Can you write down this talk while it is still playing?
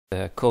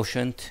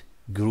quotient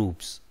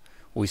groups.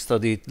 We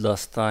studied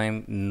last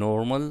time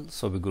normal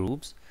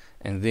subgroups,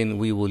 and then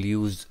we will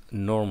use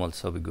normal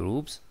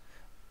subgroups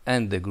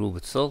and the group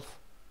itself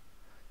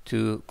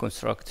to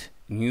construct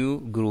new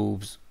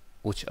groups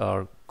which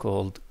are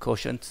called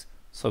quotient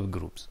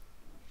subgroups.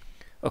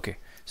 Okay,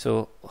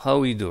 so how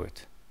we do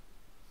it?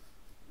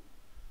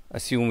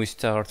 Assume we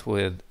start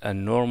with a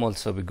normal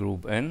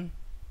subgroup N,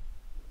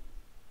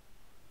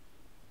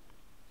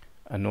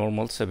 a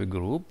normal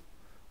subgroup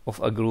of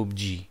a group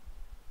G.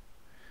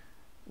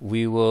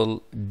 We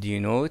will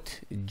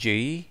denote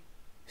J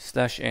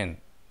slash N.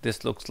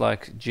 This looks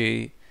like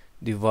J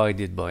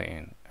divided by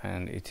N,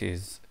 and it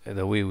is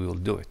the way we will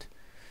do it.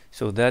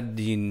 So that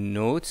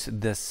denotes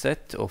the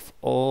set of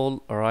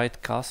all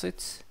right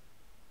cassettes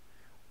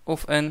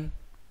of N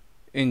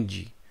in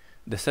G.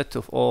 The set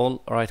of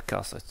all right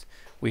cassettes.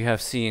 We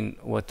have seen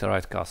what a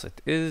right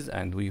cassette is,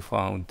 and we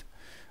found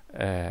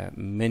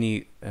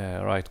many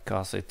right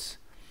cassettes,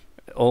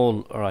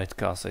 all right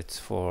cassettes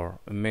for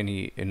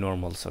many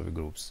normal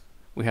subgroups.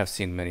 We have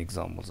seen many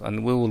examples,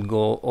 and we will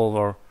go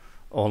over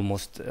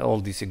almost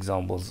all these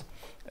examples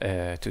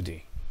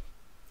today,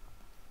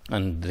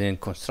 and then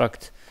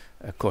construct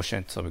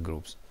quotient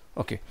subgroups.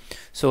 Okay,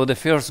 so the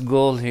first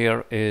goal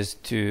here is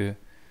to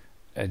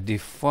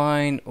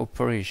define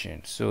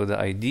operation. So the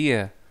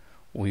idea,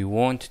 we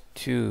want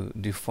to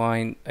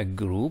define a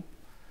group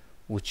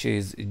which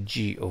is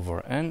G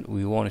over N.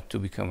 We want it to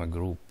become a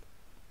group.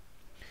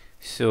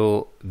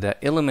 So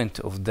the element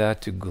of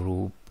that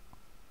group,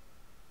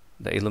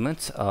 the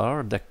elements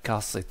are the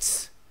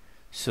cassettes.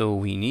 So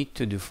we need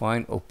to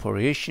define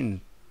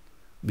operation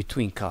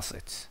between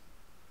cassettes.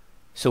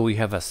 So we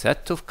have a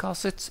set of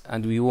cassettes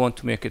and we want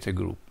to make it a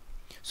group.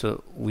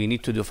 So we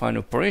need to define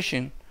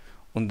operation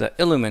on the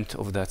element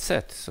of that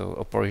set. So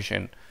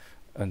operation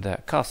on the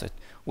cassette,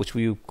 which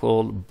we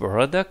call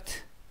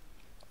product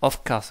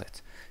of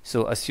cassettes.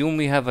 So assume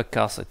we have a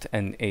cassette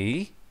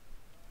NA.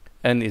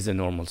 N is a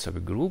normal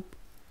subgroup.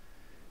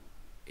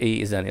 A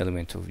is an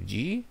element of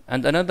G,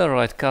 and another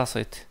right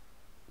cassette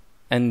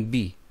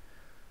NB.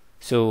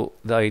 So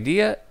the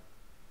idea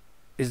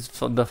is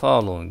the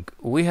following.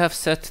 We have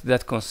set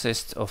that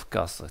consists of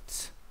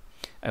cassettes.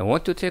 I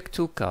want to take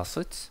two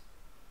cassettes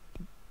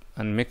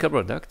and make a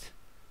product,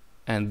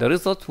 and the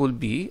result will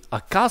be a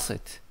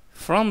cassette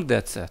from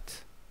that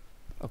set.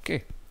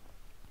 Okay,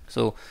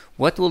 so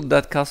what will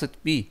that cassette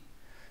be?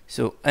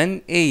 So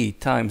NA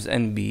times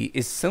NB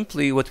is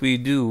simply what we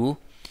do.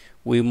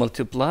 We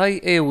multiply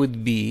A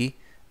with B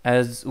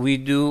as we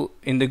do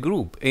in the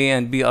group. A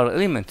and B are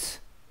elements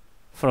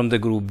from the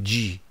group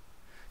G.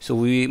 So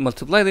we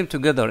multiply them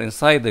together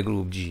inside the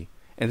group G,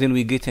 and then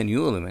we get a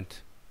new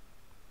element.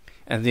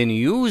 And then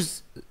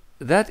use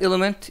that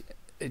element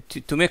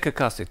to make a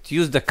cassette.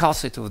 Use the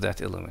cassette of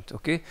that element.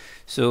 Okay,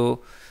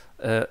 so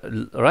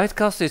right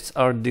cassettes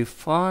are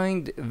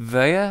defined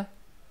via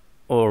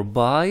or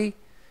by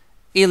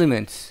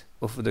elements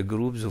of the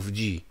groups of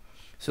G.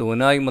 So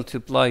when I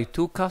multiply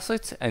two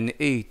cassettes, and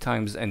A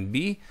times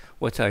NB,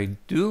 what I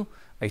do,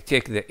 I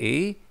take the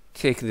A,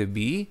 take the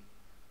B,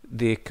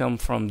 they come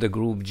from the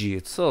group G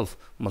itself,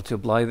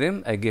 multiply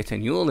them, I get a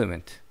new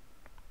element,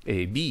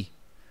 AB.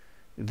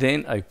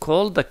 Then I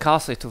call the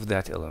cassette of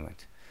that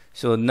element.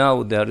 So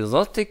now the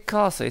resulting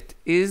cassette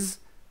is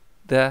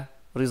the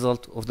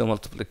result of the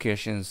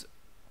multiplication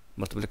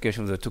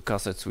of the two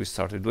cassettes we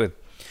started with.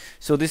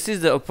 So this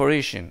is the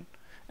operation,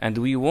 and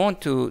we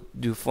want to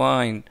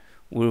define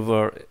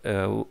whether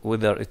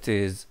it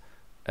is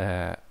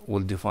well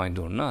defined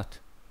or not.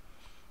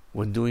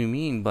 What do we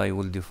mean by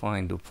well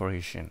defined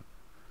operation?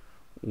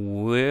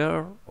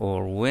 Where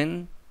or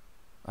when,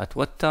 at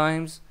what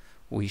times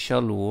we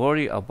shall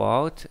worry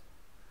about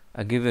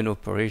a given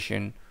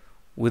operation,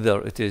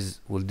 whether it is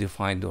well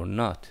defined or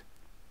not.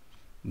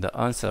 The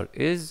answer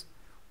is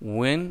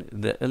when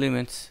the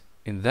elements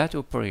in that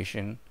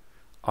operation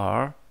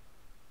are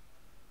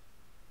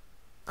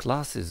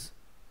classes,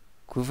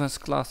 equivalence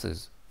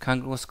classes,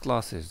 congruous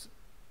classes,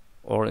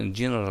 or in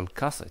general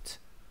cassettes.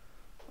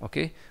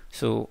 Okay,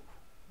 so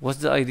what's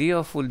the idea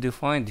of well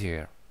defined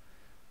here?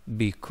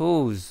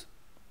 Because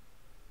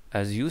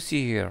as you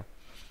see here,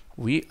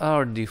 we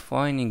are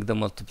defining the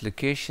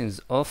multiplications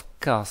of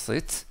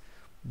cassettes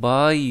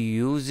by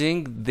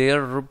using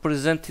their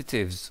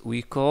representatives.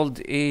 We called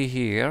A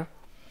here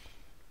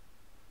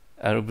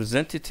a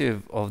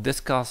representative of this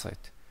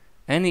cassette.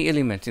 Any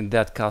element in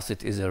that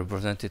cassette is a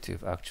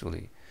representative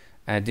actually.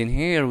 And in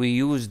here we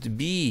used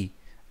B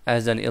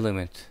as an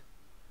element,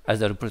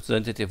 as a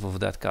representative of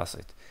that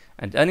cassette.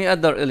 And any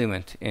other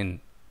element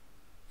in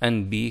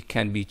NB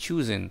can be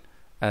chosen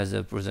as a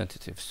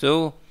representative.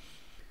 So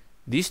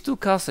these two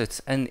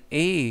cassettes,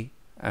 NA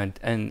and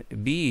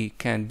NB,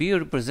 can be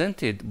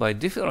represented by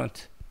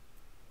different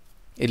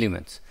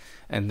elements.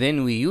 And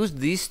then we use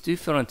these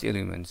different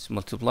elements,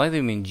 multiply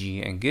them in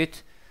G, and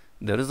get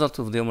the result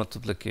of their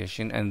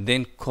multiplication, and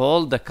then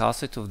call the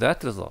cassette of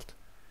that result.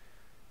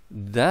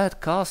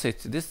 That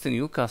cassette, this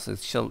new cassette,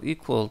 shall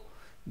equal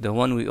the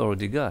one we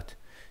already got.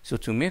 So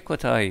to make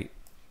what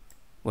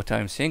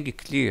I'm saying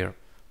clear,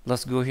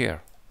 let's go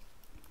here.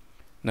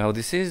 Now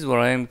this is what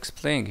I am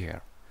explaining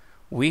here.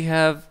 We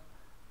have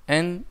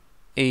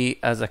NA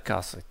as a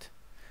cassette.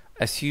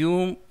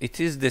 Assume it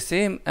is the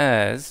same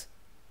as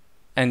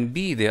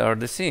NB, they are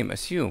the same,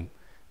 assume.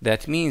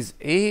 That means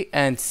A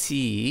and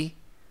C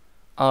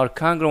are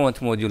congruent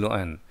modulo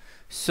N.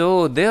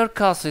 So their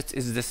cassette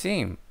is the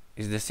same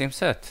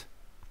set.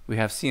 We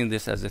have seen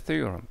this as a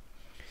theorem.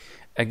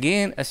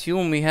 Again,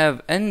 assume we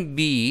have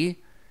NB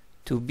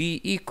to be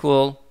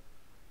equal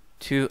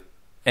to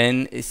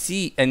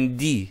NC and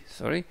D,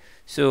 sorry.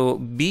 So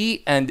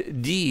B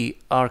and D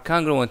are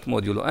congruent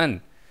modulo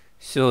N.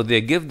 So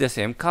they give the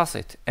same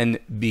cassette. And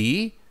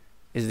B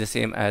is the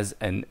same as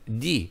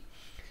ND.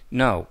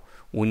 Now,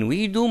 when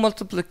we do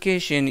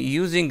multiplication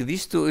using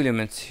these two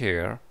elements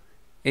here,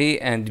 A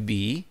and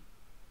B,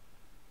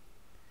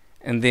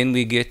 and then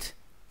we get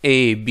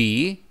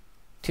AB,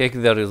 take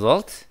the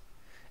result,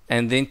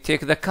 and then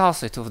take the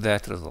cassette of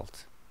that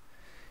result.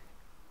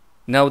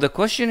 Now the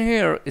question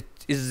here,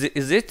 is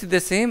it the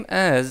same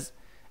as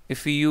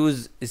if we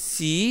use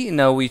C,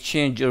 now we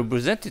change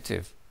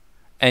representative,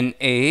 and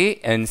A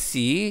and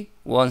C,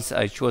 once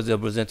I chose the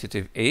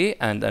representative A,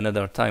 and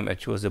another time I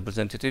chose the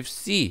representative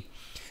C.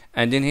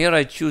 And in here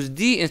I choose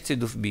D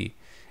instead of B.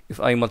 If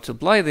I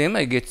multiply them,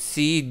 I get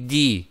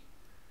CD.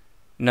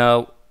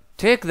 Now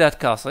take that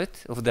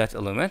cassette of that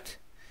element,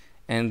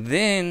 and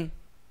then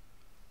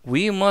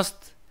we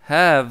must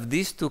have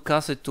these two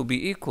cassettes to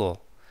be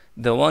equal.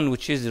 The one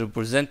which is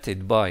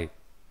represented by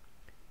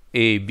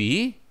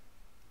AB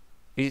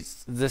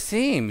is the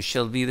same,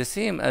 shall be the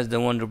same as the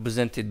one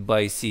represented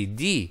by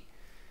CD.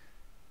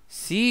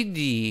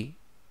 CD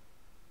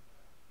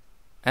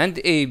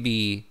and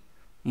AB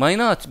might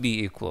not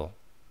be equal.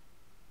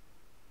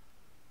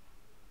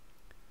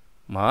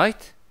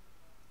 Might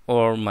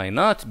or might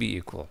not be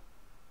equal.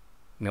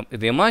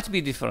 They might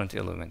be different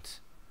elements.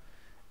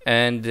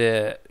 And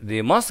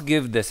they must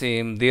give the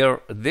same,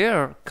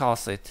 their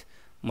cassette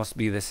must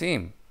be the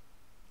same.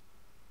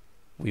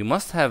 We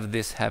must have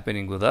this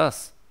happening with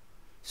us,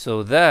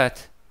 so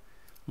that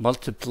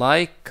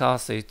multiply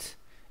cassette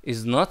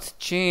is not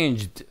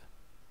changed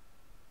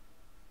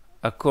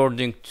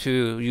according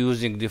to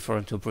using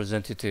different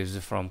representatives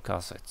from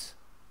cassettes.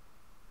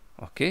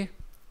 Okay?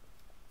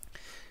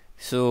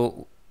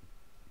 So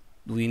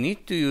we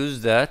need to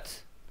use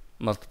that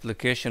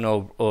multiplication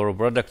or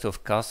product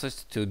of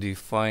cassettes to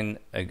define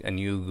a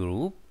new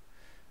group,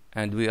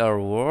 and we are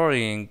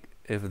worrying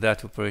if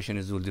that operation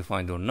is well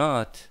defined or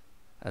not,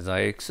 as I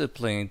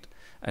explained.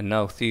 And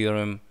now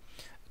theorem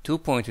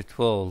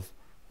 2.12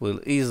 will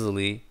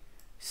easily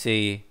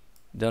say,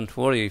 don't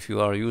worry, if you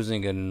are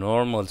using a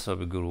normal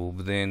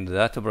subgroup, then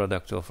that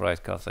product of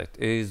right cassette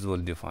is well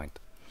defined.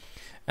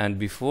 And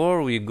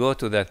before we go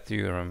to that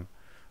theorem,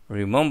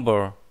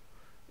 remember,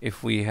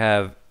 if we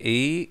have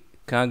A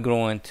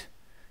congruent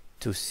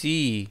to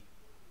C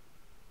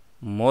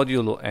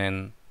modulo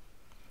N,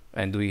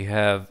 and we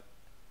have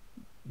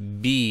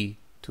B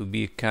to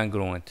be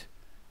congruent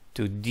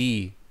to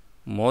D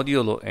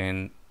modulo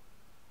N,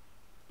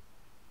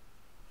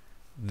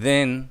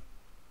 then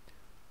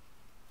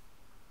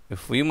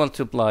if we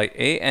multiply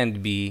A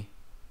and B,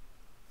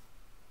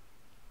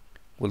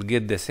 we'll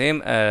get the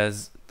same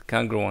as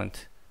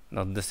congruent,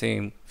 not the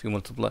same. If you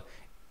multiply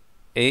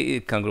A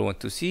is congruent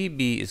to C,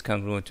 B is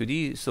congruent to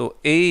D, so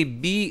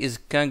AB is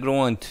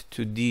congruent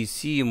to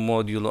DC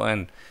modulo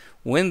N.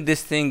 When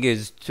this thing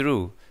is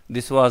true,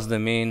 this was the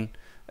main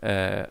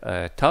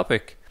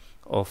topic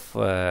of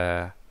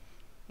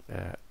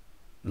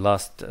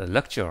last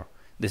lecture.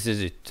 This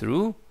is it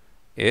true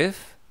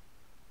if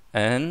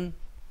N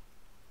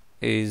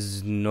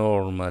is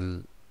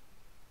normal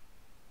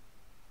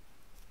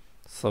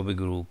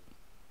subgroup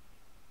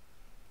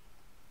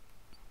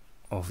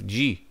of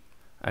G,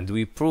 and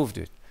we proved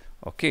it.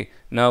 Okay,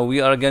 now we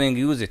are going to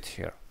use it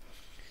here.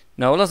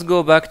 Now let's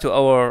go back to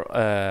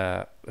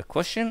our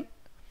question.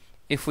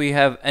 If we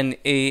have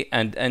NA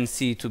and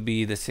NC to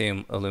be the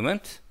same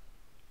element,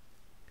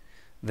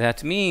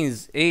 that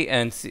means A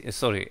and C,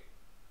 sorry,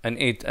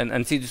 NA and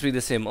NC to be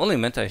the same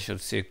element, I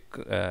should say,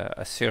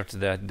 assert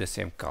that the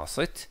same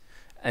cassette,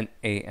 and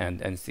A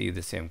and NC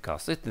the same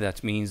cassette.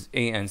 That means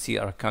A and C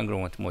are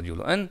congruent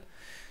modulo N,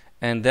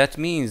 and that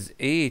means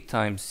A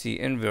times C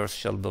inverse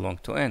shall belong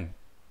to N.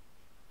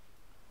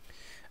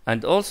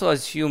 And also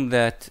assume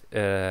that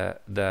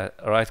the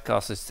right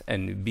cassettes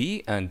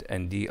NB and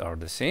ND are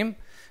the same,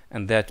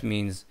 and that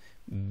means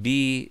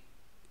B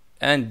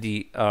and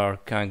D are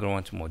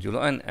congruent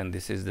modulo N, and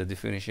this is the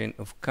definition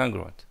of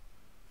congruent.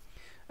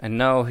 And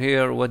now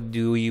here, what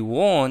do we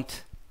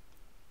want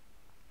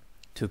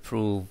to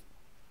prove?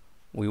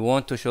 We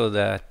want to show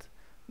that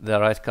the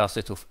right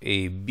cassette of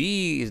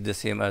AB is the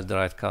same as the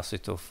right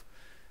cassette of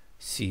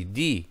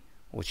CD,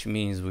 which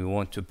means we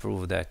want to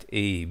prove that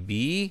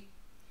AB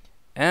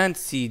and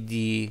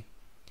CD,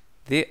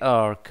 they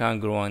are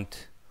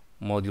congruent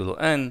modulo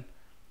N,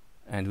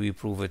 and we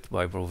prove it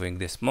by proving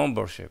this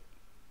membership.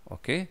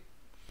 Okay,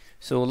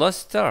 so let's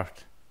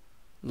start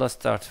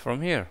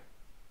from here.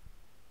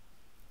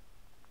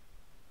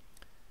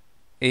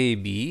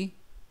 AB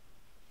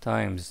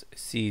times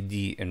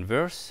CD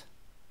inverse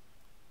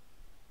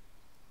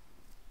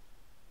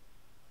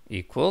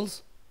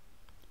equals,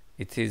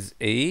 it is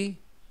A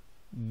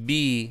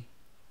B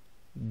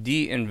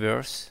D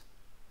inverse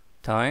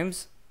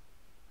times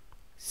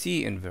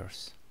C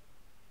inverse.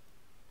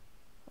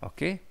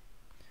 Okay,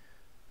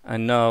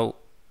 and now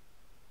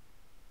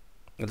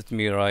let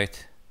me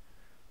write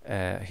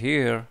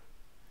here,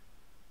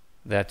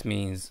 that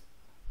means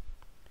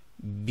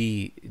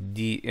B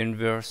D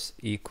inverse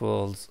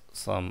equals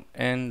some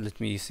n, let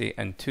me say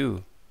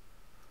n2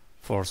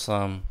 for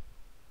some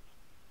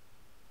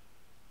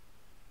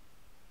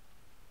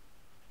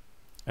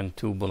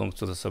n2 belongs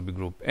to the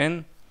subgroup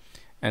n,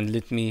 and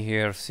let me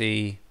here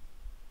say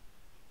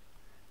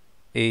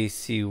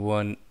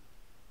AC1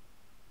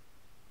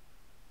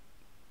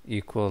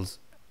 equals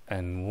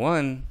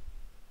n1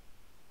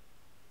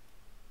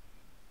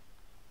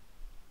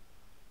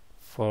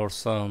 for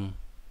some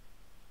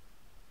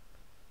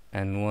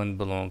n1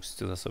 belongs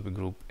to the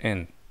subgroup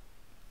n.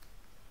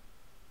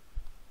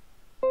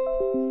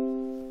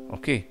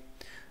 Okay,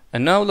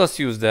 and now let's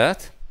use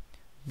that.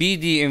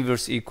 BD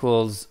inverse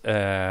equals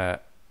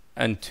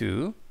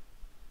n2,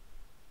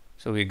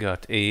 so we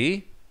got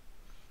A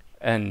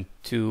and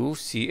 2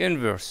 C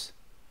inverse.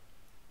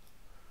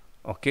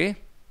 Okay,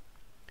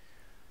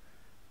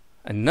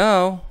 and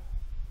now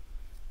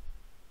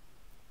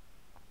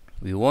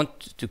we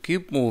want to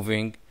keep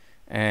moving,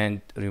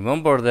 and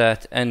remember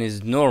that n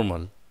is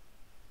normal.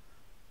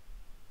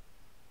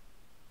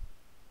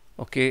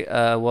 Okay,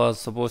 I was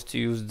supposed to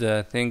use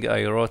the thing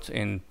I wrote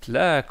in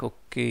black.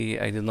 Okay,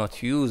 I did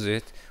not use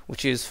it,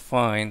 which is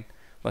fine,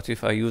 but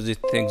if I use it,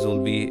 things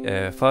will be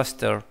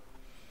faster.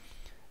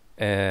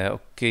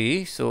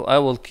 Okay, so I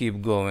will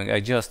keep going.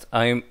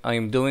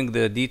 I'm doing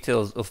the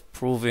details of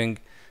proving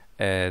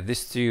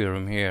this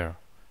theorem here.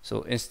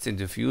 So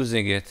instead of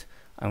using it,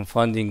 I'm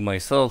finding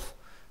myself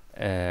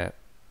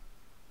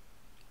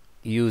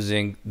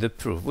using the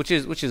proof, which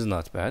is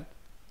not bad.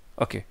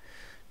 Okay,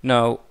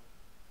 now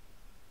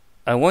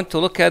I want to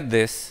look at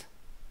this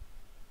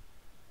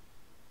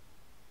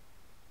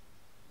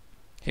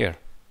here.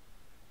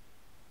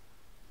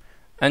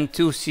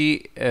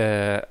 N2C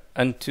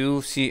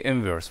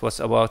inverse. What's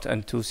about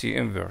N2C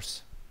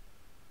inverse?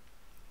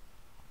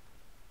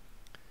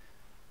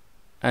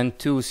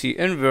 N2C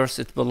inverse,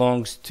 it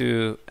belongs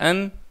to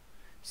N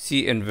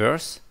C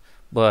inverse,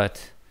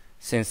 but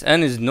since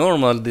N is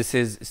normal, this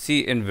is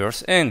C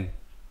inverse N,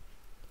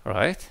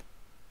 right?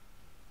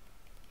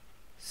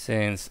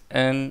 Since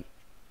N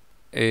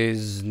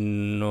is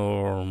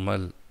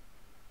normal,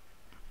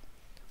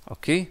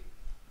 okay,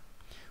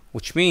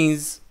 which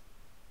means,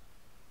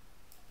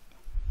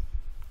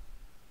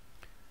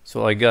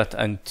 so I got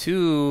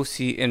N2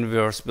 C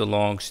inverse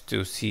belongs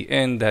to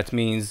Cn. That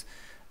means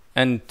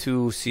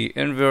N2 C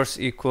inverse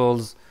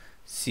equals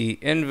C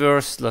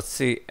inverse, let's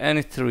say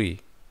N3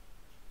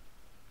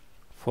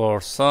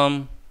 for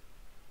some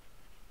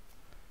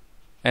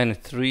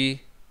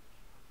N3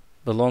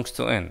 belongs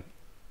to N.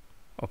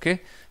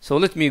 Okay, so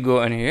let me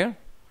go in here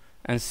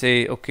and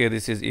say, okay,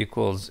 this is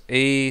equals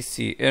A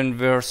C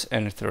inverse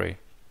N3,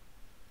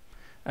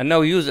 and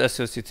now use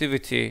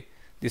associativity.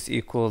 This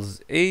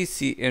equals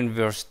AC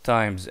inverse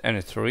times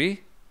N3,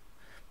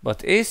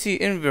 but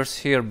AC inverse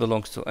here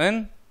belongs to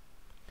N,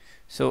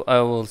 so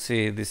I will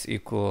say this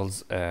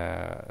equals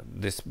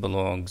this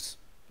belongs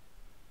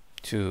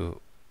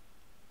to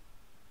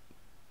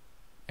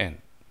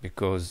N,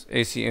 because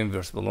AC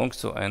inverse belongs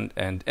to N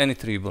and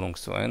N3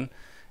 belongs to N.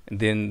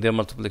 Then their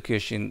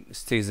multiplication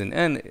stays in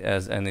N,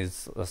 as N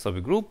is a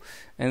subgroup,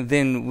 and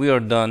then we are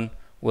done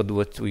with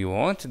what we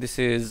want. This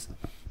is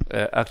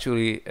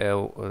actually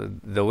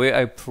the way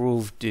I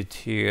proved it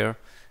here.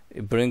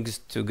 It brings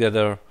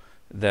together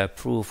the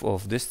proof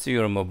of this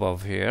theorem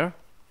above here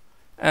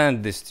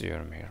and this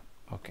theorem here.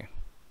 Okay,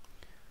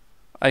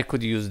 I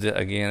could use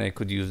I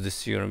could use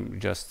this theorem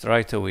just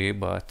right away,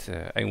 but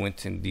I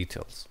went in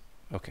details.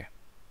 Okay,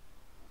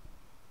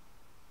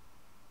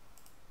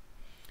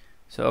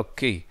 so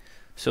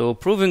so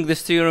proving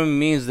this theorem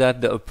means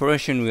that the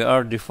operation we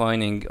are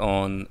defining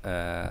on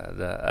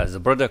as a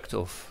product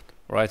of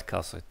right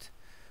coset,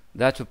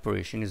 that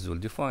operation is well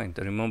defined.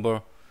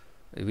 Remember,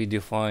 we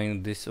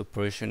defined this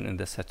operation in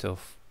the set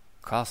of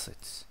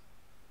cosets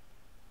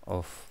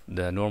of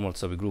the normal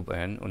subgroup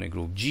N on a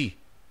group G,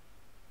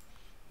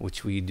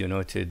 which we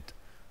denoted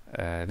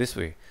this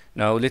way.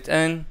 Now let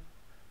N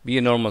be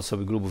a normal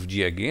subgroup of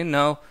G again.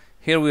 Now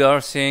here we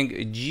are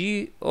saying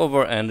G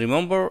over N.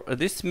 Remember,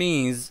 this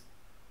means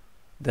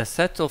the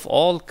set of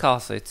all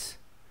cosets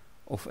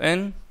of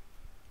N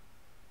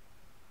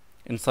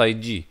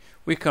inside G.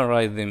 We can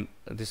write them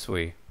this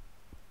way: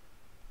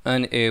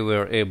 N A,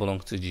 where A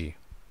belongs to G.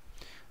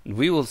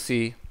 We will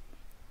see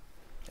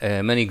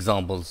many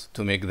examples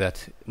to make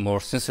that more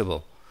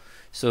sensible.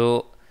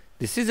 So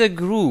this is a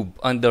group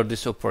under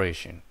this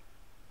operation.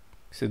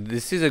 So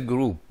this is a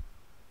group.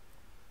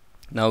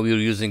 Now we're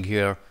using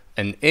here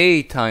an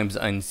A times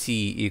NC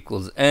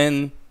equals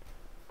N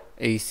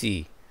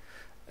AC.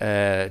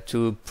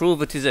 to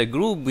prove it is a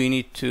group, we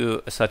need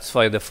to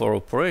satisfy the four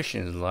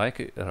operations,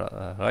 like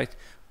right,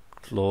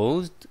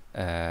 closed,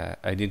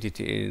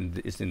 identity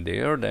is in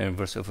there, the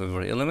inverse of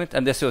every element,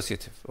 and the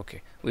associative.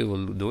 Okay, we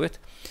will do it.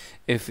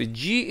 If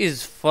G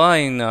is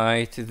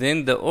finite,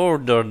 then the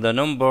order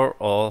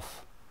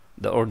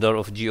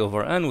of G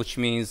over n, which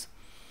means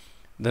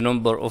the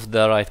number of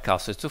the right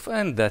cosets of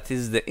n, that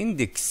is the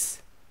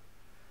index.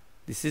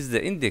 This is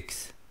the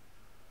index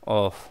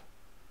of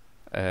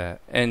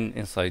n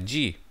inside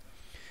G.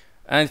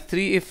 And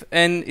 3, if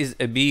n is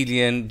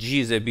abelian, G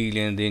is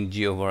abelian, then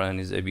G over n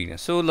is abelian.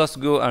 So let's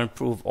go and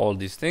prove all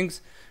these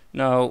things.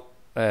 Now,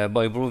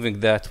 by proving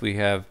that, we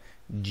have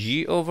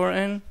G over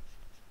n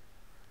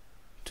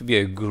to be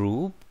a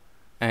group,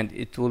 and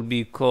it will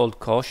be called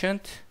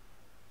quotient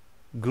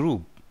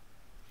group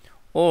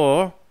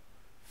or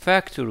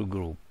factor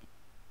group.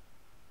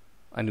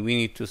 And we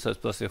need to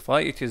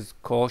specify it is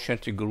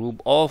quotient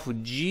group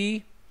of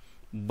G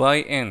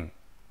by n.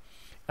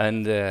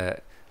 And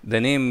the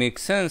name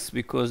makes sense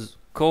because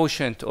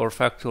quotient or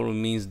factor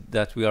means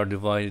that we are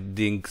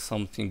dividing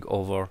something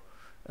over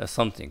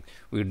something.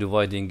 We're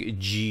dividing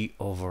G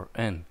over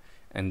n,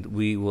 and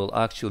we will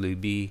actually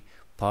be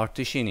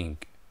partitioning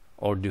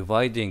or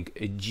dividing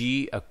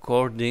G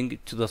according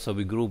to the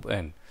subgroup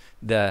n.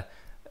 The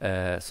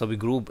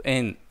subgroup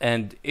n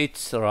and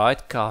its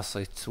right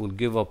cosets will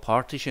give a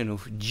partition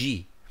of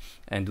G,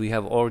 and we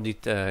have already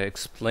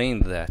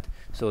explained that.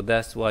 So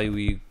that's why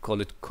we call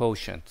it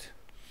quotient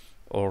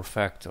or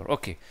factor.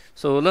 Okay,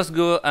 so let's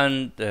go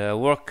and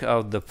work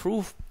out the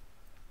proof.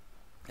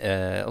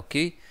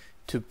 Okay,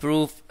 to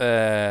prove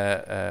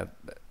it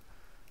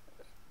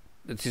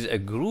is a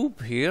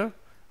group here,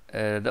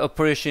 the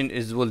operation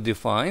is well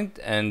defined,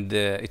 and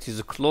it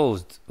is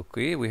closed.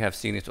 Okay, we have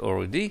seen it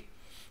already.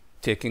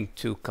 Taking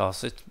two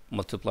cosets,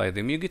 multiply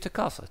them, you get a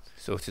coset.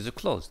 So it is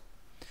closed.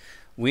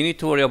 We need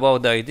to worry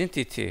about the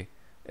identity.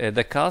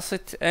 The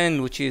coset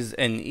n, which is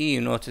ne,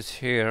 notice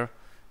here,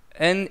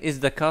 n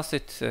is the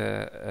coset,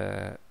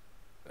 the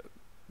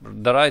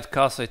right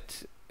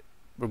coset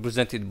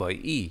represented by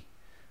e.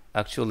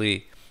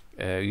 Actually,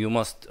 you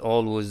must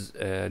always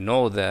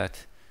know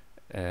that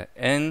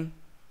n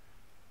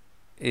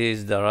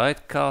is the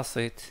right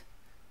coset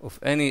of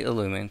any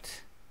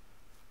element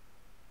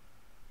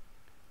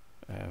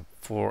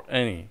for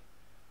any,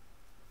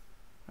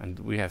 and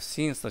we have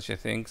seen such a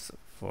things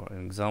for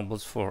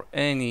examples for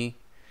any.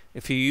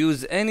 If you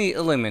use any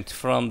element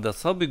from the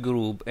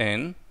subgroup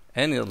n,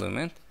 any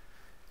element,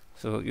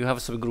 so you have a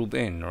subgroup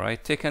n,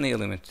 right? Take any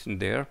element in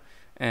there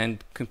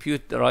and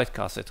compute the right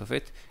coset of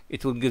it.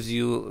 It will give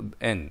you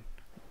n.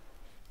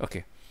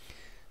 Okay,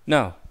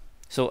 now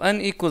so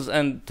n equals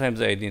n times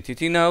the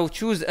identity. Now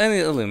choose any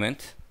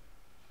element.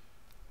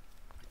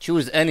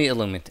 Choose any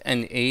element na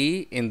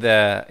in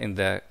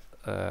the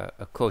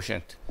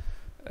quotient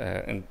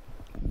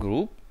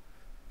group.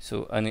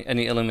 So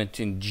any element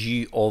in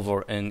G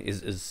over n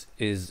is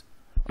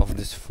of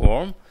this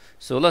form.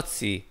 So let's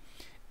see,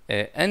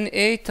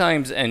 na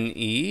times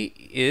ne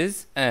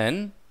is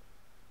n,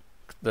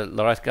 the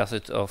right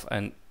coset of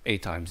na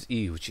times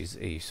e, which is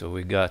a. So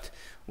we got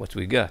what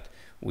we got.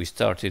 We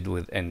started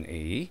with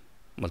na,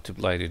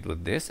 multiplied it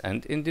with this,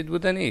 and ended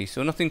with an a.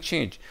 So nothing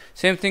changed.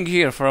 Same thing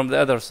here from the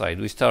other side.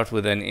 We start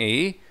with an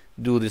a,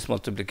 do this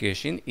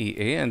multiplication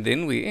ea, and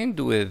then we end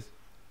with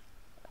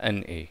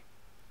an a.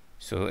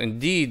 So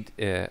indeed,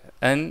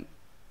 n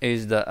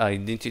is the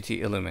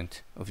identity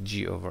element of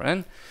G over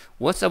n.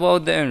 What's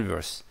about the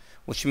inverse?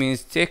 Which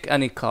means take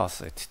any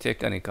coset.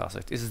 Take any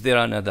coset. Is there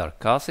another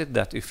coset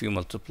that if you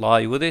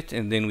multiply with it,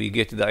 and then we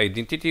get the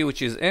identity,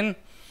 which is n?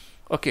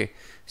 Okay.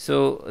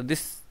 So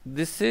this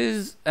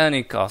is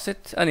any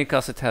coset. Any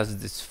coset has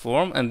this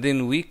form, and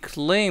then we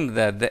claim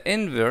that the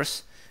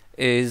inverse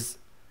is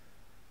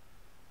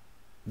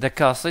the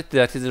coset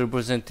that is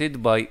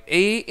represented by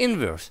A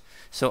inverse.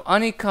 So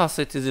any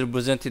coset is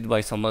represented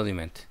by some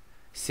element,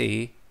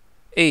 say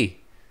A.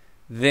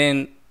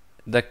 Then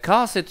the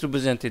coset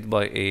represented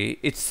by A,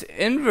 its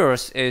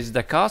inverse is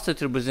the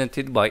coset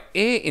represented by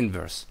A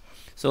inverse.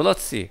 So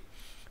let's see.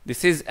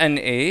 This is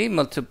NA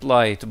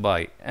multiplied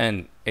by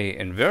NA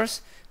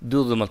inverse.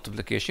 Do the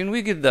multiplication,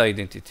 we get the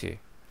identity.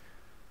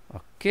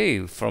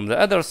 Okay, from the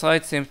other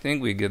side, same thing,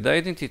 we get the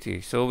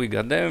identity. So we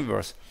got the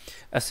inverse.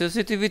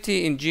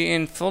 Associativity in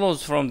Gn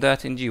follows from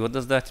that in G. What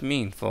does that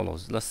mean,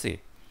 follows? Let's see.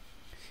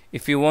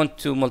 If you want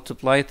to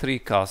multiply 3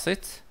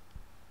 cosets,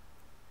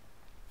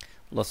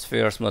 let's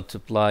first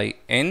multiply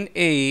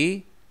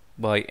NA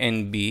by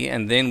NB,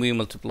 and then we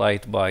multiply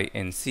it by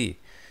NC.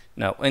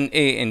 Now,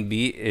 NA and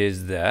B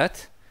is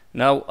that.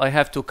 Now, I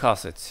have 2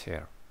 cosets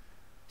here.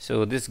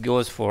 So this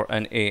goes for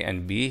NA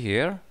and B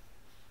here.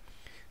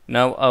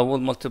 Now, I will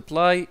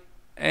multiply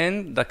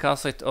N, the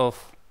coset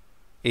of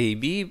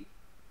AB,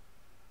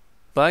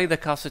 by the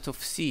coset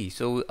of C.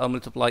 So I'll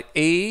multiply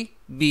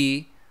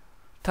AB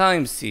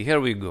times C. Here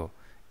we go.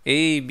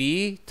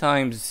 AB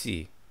times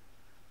C.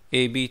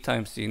 AB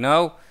times C.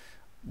 Now,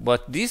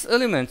 but these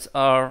elements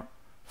are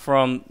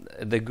from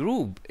the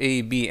group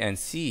A, B, and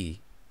C.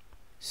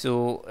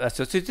 So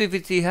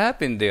associativity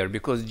happened there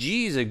because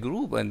G is a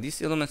group and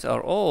these elements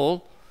are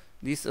all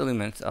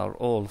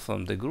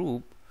from the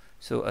group.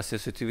 So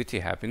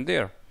associativity happened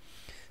there.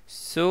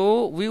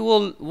 So we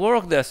will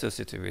work the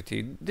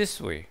associativity this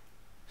way.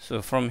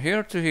 So from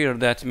here to here,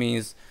 that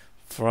means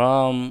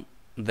from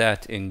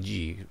that in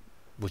G,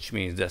 which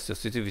means the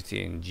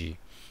associativity in G.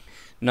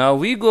 Now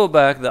we go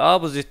back the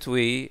opposite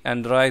way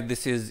and write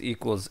this is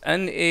equals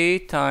NA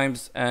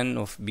times N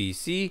of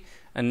BC,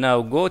 and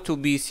now go to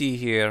BC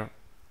here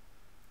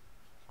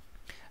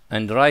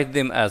and write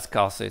them as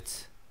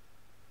cossets,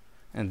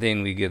 and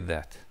then we get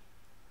that.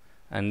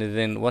 And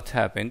then what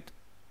happened?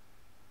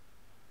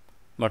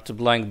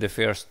 Multiplying the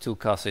first two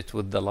cossets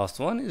with the last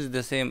one is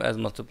the same as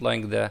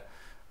multiplying the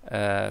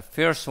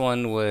first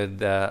one with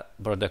the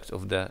product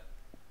of the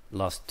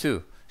last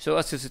two. So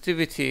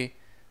associativity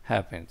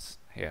happens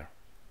here.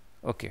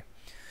 Okay,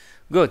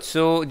 good.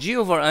 So G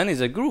over N is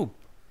a group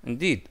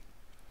indeed.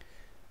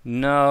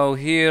 Now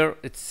here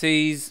it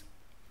says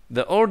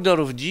the order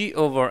of G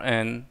over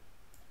N,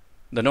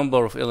 the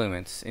number of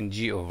elements in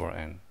G over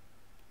N.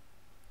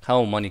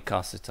 How many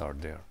cossets are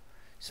there?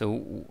 So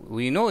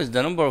we know is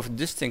the number of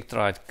distinct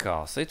right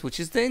cossets, which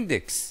is the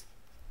index.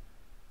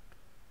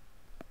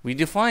 We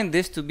define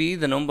this to be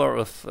the number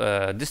of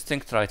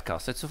distinct right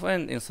cossets of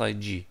N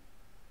inside G.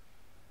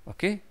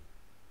 Okay,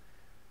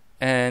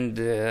 and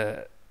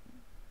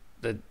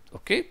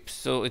okay,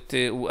 so it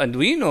and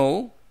we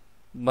know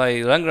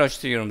by Lagrange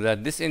theorem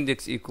that this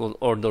index equals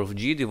order of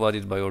G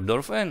divided by order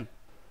of N.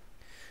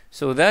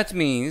 So that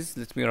means,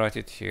 let me write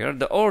it here,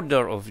 the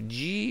order of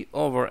G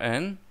over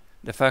N,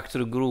 the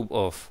factor group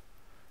of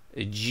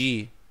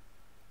G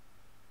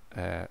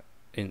the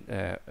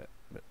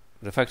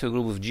factor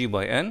group of G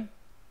by N,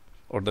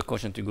 or the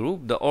quotient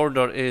group, the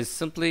order is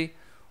simply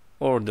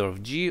order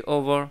of G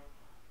over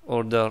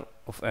order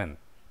of N,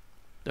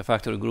 the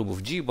factor group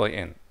of G by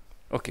N.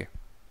 Okay.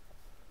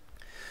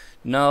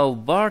 Now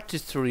part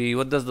 3,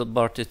 what does the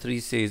part 3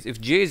 says? If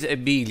J is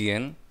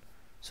abelian,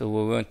 so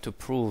we want to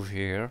prove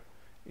here,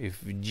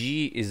 if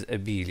G is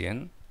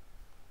abelian,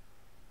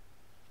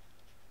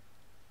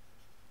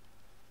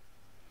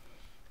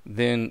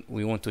 then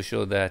we want to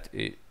show that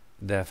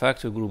the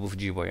factor group of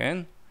G by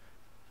N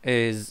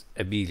is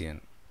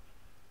abelian.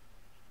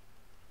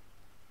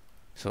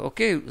 So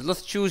okay,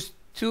 let's choose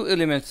two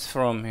elements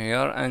from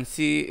here and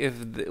see if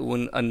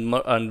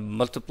and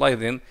multiply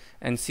them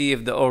and see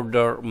if the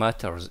order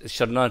matters. It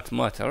should not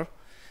matter,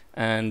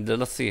 and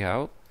let's see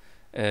how.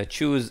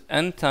 Choose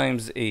N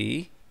times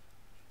A,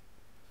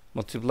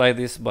 multiply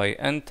this by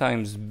N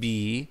times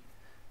B,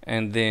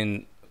 and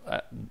then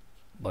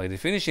by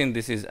definition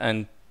this is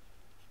N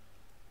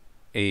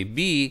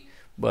AB,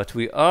 but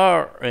we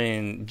are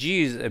in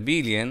G is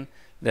abelian,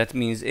 that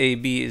means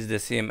AB is the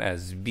same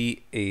as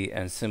BA,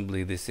 and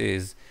simply this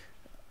is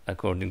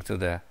according to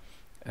the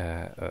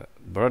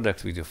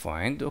product we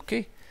defined.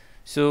 Okay,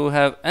 so we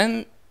have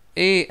N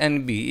A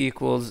and B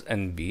equals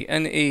NB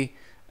and A,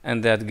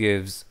 and that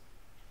gives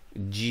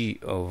G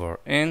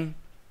over N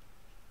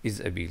is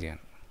abelian.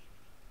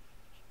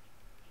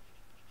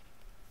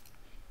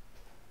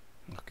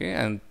 Okay,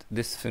 and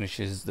this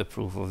finishes the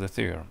proof of the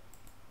theorem.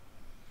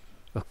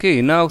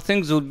 Okay, now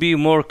things will be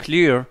more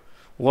clear.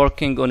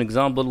 Working on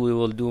example, we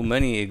will do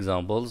many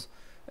examples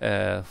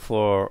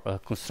for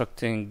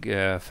constructing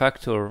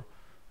factor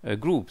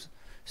groups.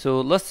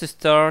 So let's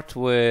start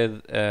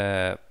with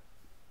the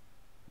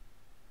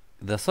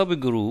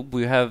subgroup.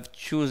 We have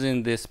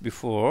chosen this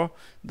before,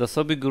 the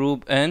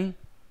subgroup N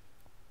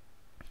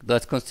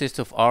that consists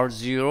of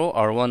R0,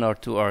 R1,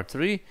 R2,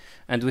 R3,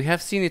 and we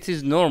have seen it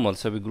is normal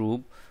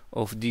subgroup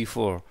of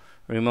D4.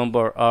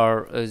 Remember,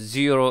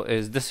 R0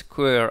 is the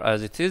square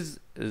as it is,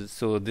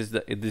 so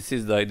this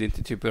is the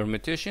identity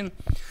permutation.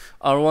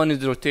 R1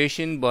 is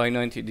rotation by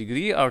 90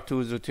 degree,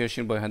 R2 is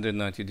rotation by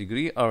 190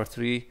 degree,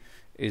 R3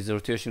 is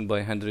rotation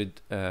by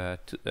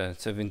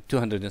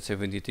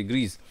 270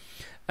 degrees.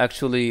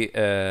 Actually,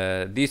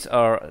 these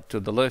are to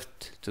the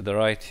left, to the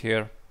right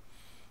here,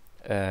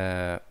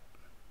 are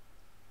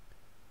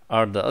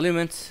the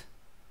elements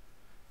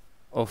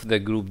of the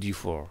group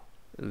D4.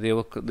 They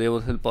will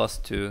help us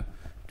to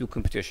do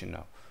computation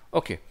now.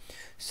 Okay,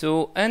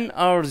 so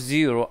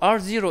NR0,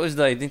 R0 is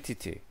the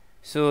identity,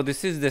 so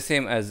this is the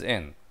same as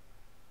N.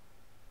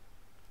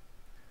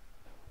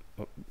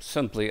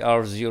 Simply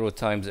R0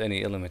 times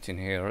any element in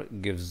here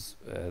gives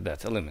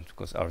that element,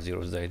 because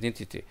R0 is the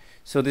identity.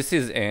 So this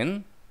is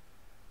N.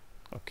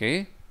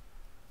 Okay,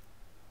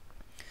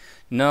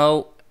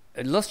 now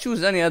let's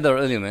choose any other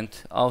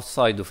element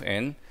outside of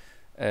N.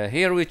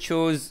 Here we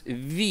chose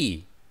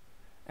V,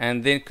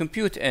 and then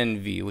compute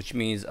NV, which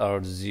means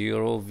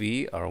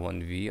R0V,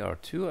 R1V,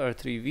 R2,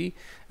 R3V,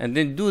 and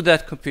then do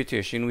that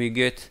computation. We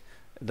get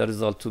the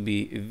result to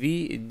be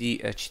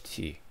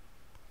VDHT.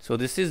 So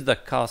this is the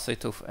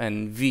cosset of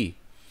NV.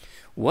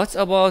 What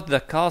about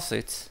the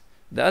cossets,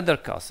 the other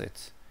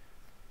cossets?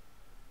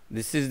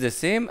 This is the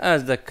same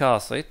as the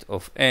cosset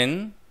of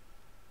ND,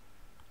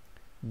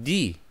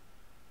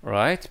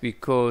 right?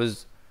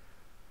 Because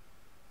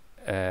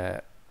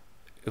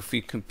if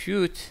we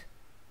compute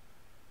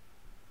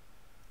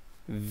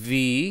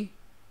V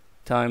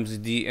times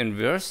D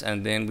inverse,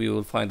 and then we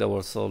will find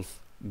ourselves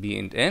B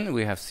and N.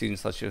 We have seen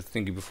such a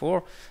thing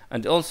before,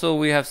 and also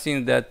we have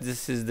seen that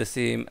this is the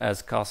same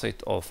as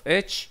coset of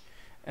H,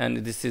 and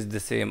this is the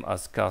same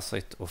as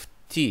coset of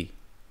T.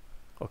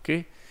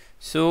 Okay,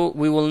 so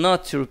we will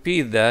not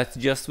repeat that,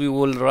 just we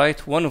will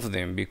write one of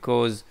them,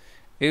 because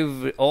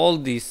if all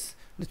these,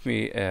 let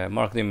me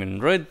mark them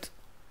in red,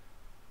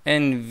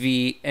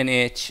 NV,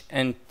 NH,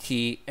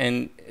 NT,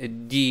 and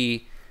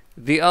D,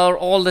 they are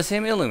all the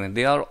same element,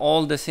 they are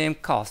all the same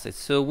coset,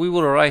 so we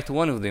will write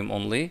one of them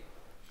only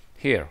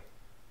here.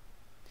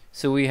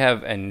 So we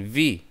have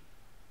NV.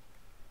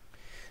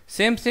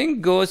 Same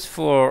thing goes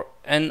for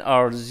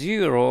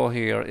NR0.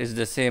 Here is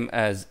the same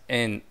as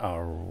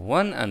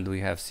NR1, and we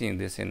have seen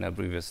this in a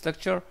previous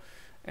lecture.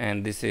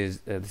 And this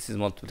is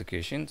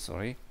multiplication.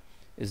 Sorry,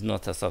 is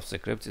not a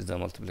subscript, is a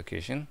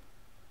multiplication.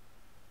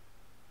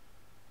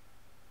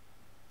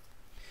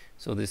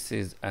 So this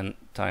is N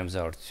times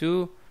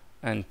R2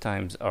 and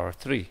times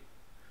R3.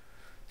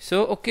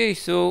 So okay,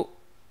 so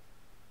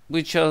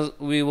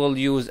we will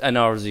use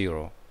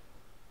NR0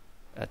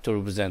 to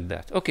represent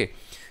that. Okay,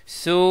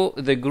 so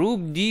the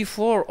group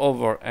D4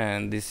 over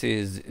N, this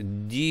is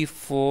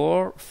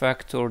D4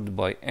 factored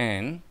by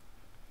N,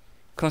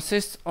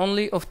 consists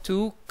only of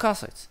two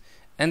cosets,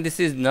 and this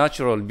is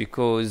natural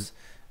because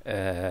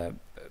here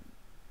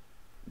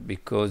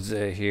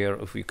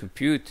if we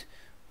compute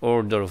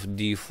order of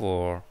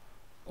D4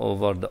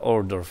 over the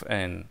order of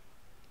N,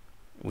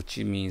 which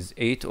means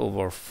 8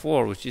 over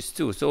 4, which is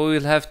 2, so we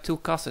will have two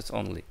cosets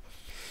only.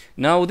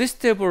 Now this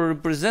table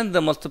represents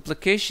the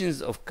multiplications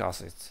of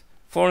cosets.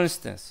 For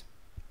instance,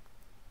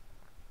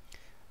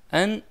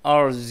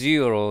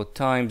 NR0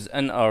 times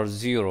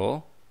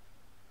NR0,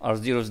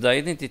 R0 is the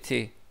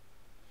identity,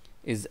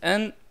 is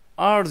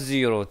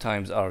NR0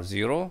 times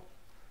R0,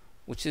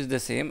 which is the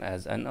same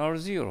as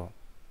NR0.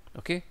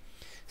 Okay,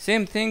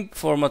 same thing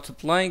for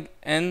multiplying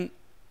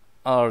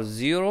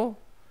NR0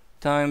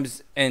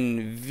 times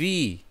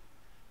NV.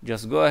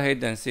 Just go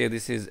ahead and say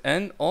this is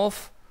N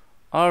of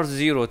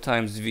R0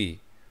 times V,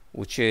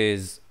 which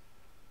is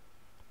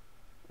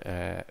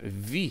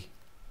V.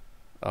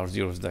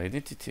 R0 is the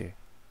identity.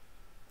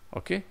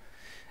 Okay,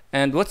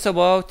 and what's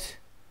about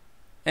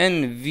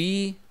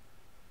NV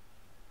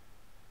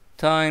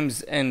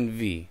times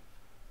NV?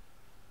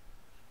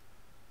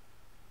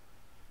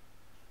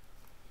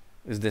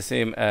 Is the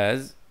same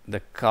as the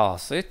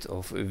coset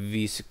of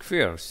V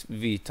squares,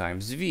 V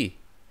times V.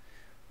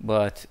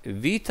 But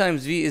V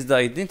times V is the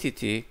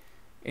identity.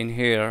 In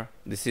here,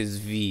 this is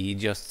V,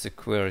 just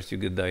squares, you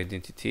get the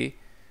identity.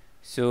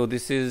 So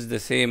this is the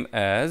same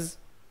as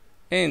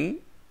N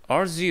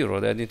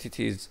R0, the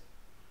identity is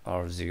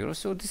R0,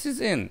 so this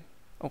is N,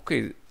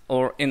 okay,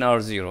 or N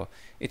R0,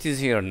 it is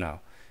here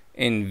now.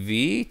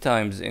 NV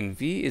times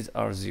NV is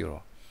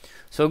R0.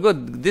 So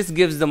good, this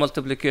gives the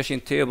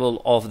multiplication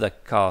table of the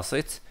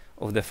coset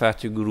of the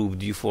factor group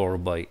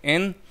D4 by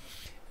N,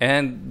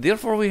 and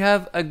therefore we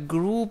have a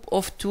group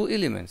of two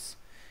elements.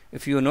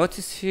 If you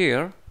notice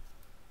here,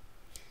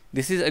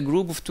 this is a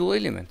group of two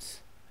elements,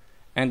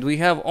 and we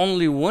have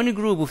only one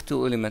group of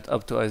two elements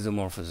up to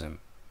isomorphism,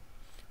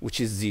 which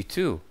is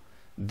Z2.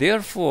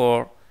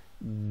 Therefore,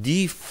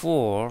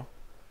 D4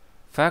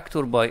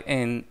 factored by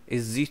N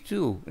is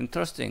Z2.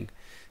 Interesting.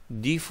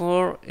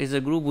 D4 is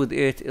a group with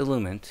 8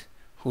 elements,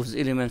 whose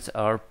elements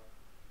are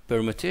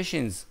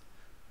permutations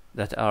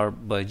that are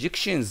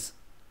bijections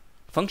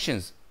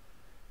functions,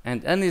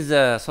 and N is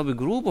a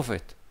subgroup of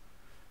it.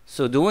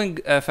 So doing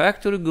a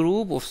factor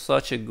group of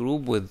such a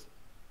group with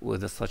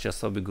such a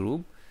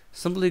subgroup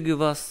simply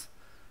give us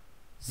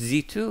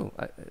Z2,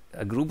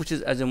 a group which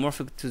is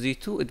isomorphic to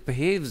Z2. It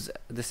behaves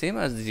the same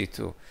as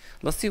Z2.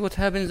 Let's see what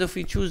happens if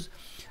we choose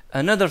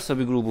another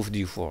subgroup of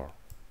D4.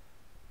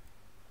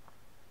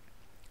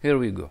 Here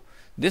we go.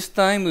 This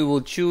time we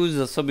will choose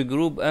the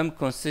subgroup M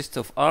consists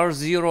of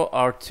R0,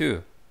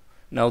 R2.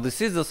 Now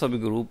this is the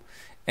subgroup,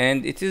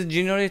 and it is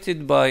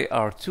generated by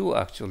R2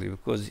 actually,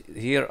 because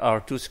here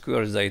R2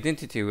 square is the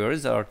identity. Where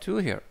is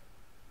R2 here?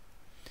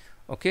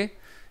 Okay,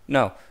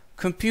 now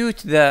compute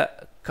the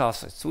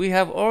cosets. We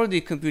have already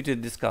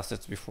computed these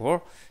cosets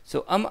before.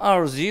 So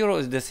MR0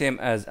 is the same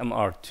as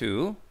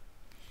MR2.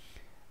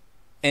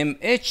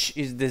 MH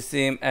is the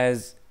same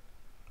as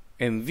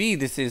MV.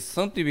 This is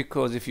simply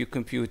because if you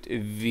compute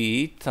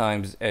V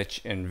times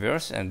H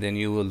inverse, and then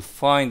you will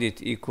find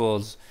it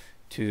equals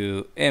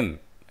to M,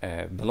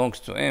 belongs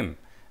to M,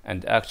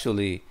 and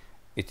actually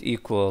it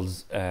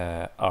equals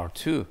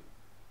R2.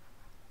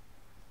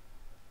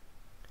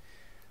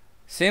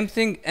 Same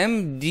thing,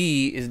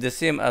 MD is the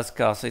same as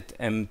coset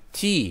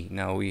MT.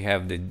 Now we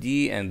have the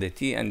D and the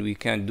T, and we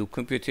can do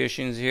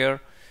computations here,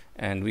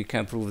 and we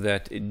can prove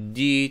that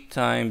D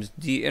times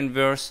D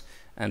inverse,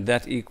 and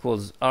that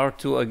equals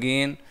R2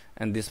 again,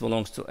 and this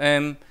belongs to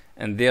M,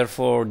 and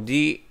therefore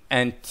D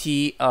and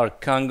T are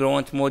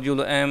congruent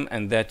modulo M,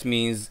 and that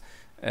means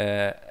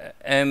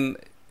M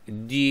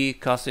D,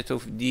 coset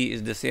of D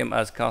is the same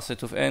as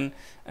coset of N,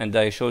 and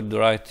I showed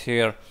right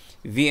here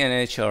V and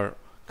H are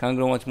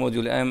congruent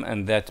modulo M,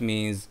 and that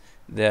means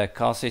the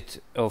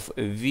coset of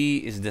V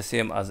is the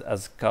same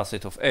as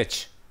coset of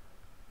H.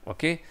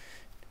 Okay,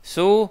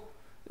 so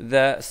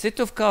the set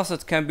of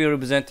cosets can be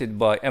represented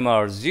by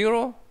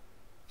MR0,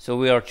 so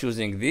we are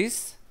choosing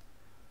this,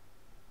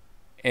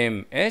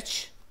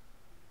 MH,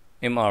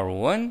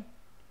 MR1,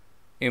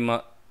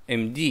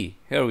 MD,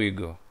 here we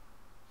go.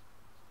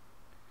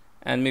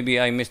 And maybe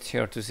I missed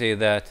here to say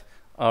that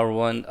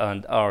R1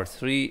 and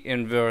R3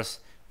 inverse,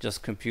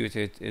 just compute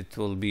it, it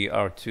will be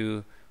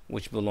R2,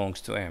 which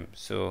belongs to M.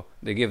 So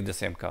they give the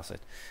same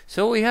coset.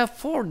 So we have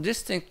 4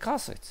 distinct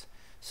cosets.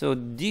 So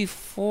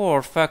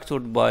D4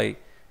 factored by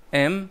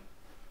M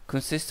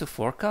consists of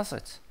 4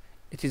 cosets.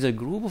 It is a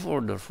group of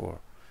order 4.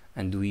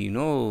 And we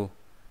know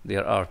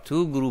there are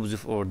 2 groups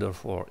of order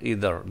 4,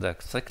 either the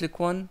cyclic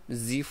one,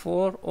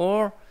 Z4,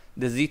 or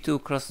the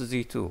Z2 cross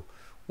Z2.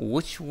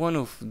 Which one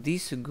of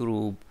these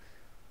group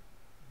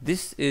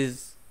this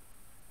is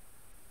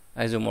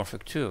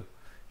isomorphic to?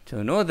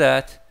 To know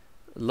that,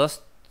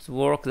 let's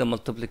work the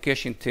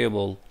multiplication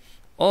table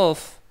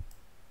of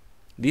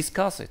these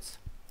cosets.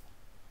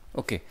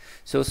 Okay,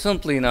 so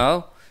simply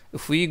now,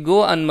 if we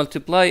go and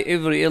multiply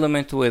every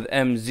element with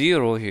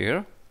M0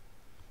 here,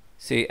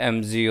 say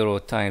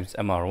M0 times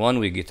MR1,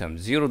 we get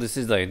M0. This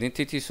is the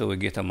identity, so we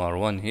get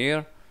MR1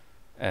 here.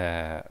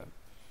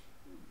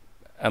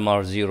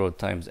 MR0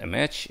 times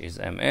MH is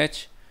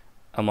MH.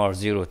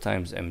 MR0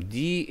 times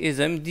MD is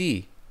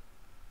MD.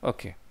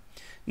 Okay.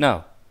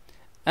 Now,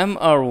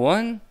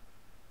 MR1,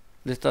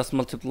 let us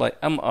multiply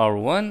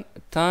MR1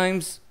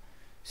 times,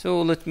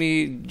 so let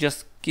me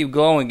just keep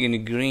going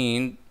in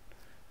green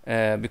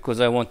because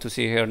I want to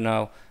see here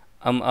now,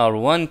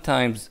 MR1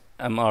 times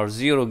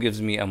MR0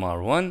 gives me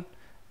MR1,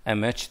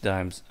 MH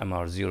times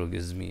MR0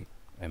 gives me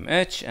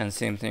MH, and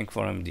same thing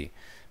for MD.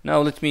 Now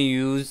let me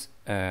use,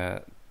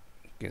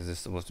 is this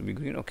supposed to be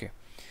green? Okay.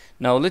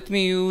 Now let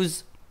me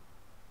use,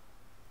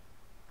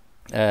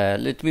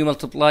 let me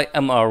multiply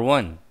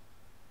MR1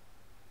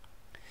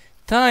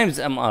 times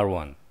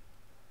MR1.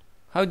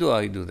 How do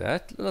I do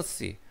that? Let's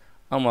see.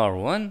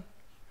 MR1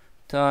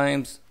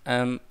 times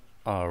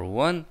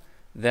MR1.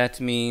 That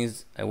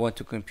means I want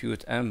to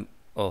compute M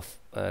of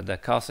the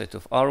coset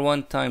of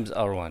R1 times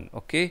R1.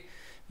 Okay.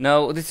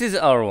 Now this is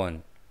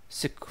R1.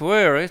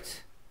 Square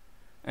it,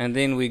 and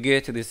then we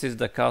get this is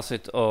the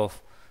coset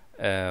of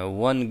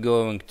 1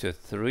 going to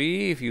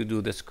 3 if you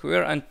do the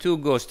square, and 2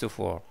 goes to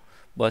 4.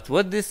 But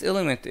what this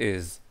element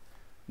is,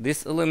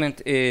 this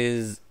element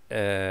is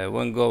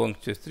 1 going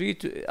to 3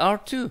 to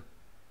R2.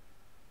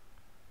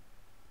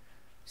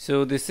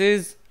 So this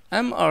is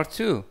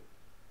MR2.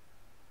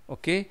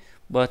 Okay,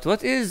 but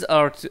what is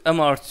R2?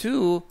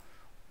 MR2,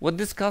 what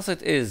this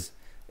coset is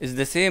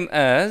the same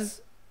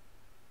as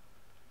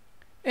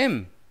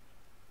M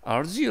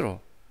R0,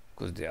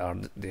 because they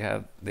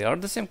are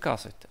the same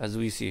coset as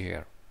we see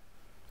here.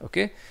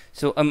 Okay,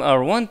 so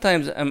MR1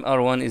 times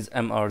MR1 is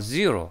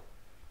MR0.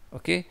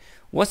 Okay,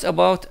 what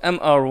about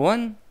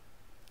MR1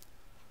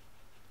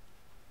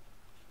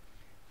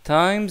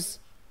 times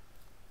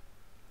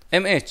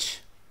MH?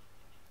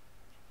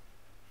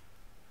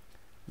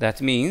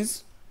 That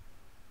means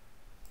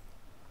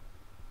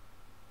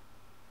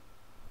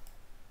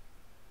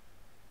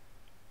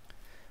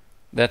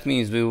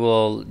we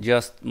will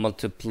just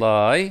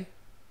multiply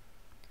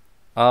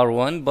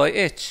R1 by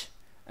H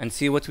and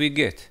see what we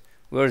get.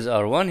 Where's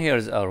R1? Here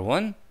is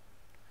R1,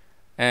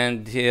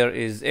 and here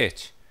is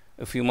H.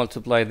 If you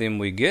multiply them,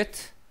 we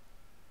get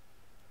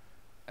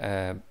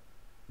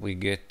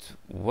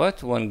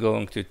what? 1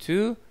 going to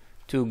 2,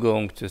 2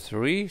 going to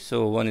 3,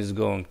 so 1 is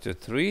going to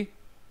 3,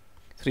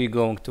 3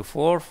 going to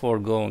 4, 4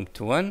 going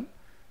to 1.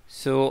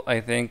 So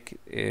I think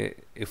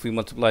if we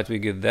multiply it, we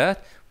get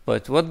that.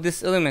 But what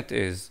this element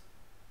is,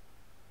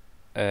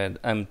 and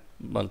I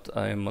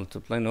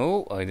multiply,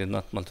 no, I did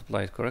not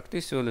multiply it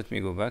correctly, so let me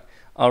go back.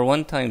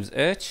 R1 times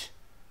H,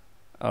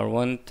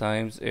 R1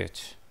 times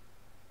H.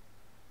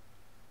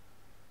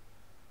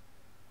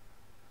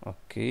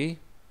 Okay,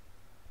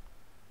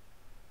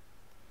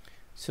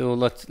 so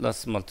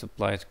let's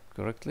multiply it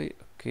correctly.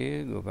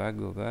 Okay, go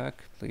back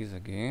please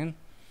again.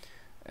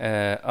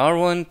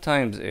 R1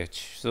 times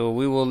H, so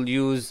we will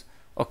use,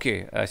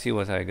 okay, I see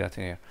what I got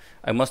here.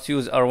 I must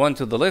use R1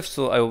 to the left,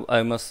 so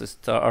I must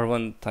start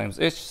R1 times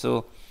H,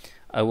 so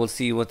I will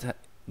see what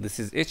this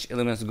is. H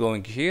elements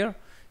going here,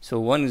 so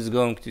 1 is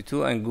going to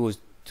 2 and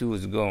 2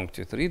 is going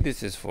to 3.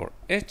 This is for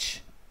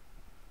H,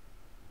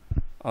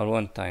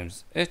 R1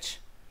 times H.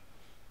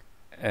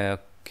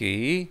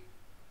 Okay,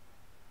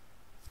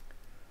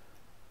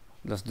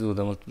 let's do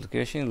the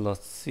multiplication.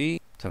 Let's see.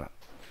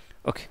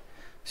 Okay,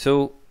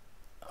 so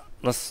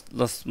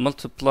let's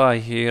multiply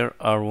here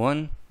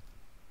R1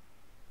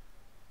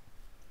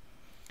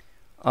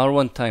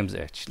 times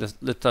H.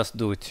 Let us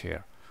do it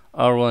here.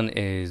 R1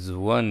 is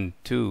 1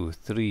 2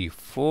 3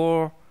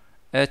 4,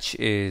 H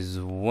is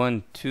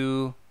 1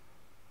 2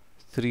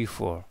 3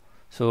 4.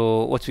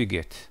 So what we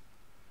get?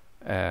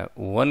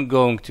 1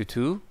 going to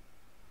 2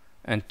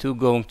 and 2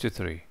 going to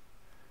 3.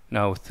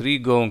 Now 3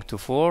 going to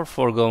 4,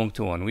 4 going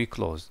to 1. We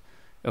close.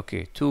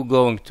 Okay, 2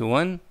 going to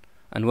 1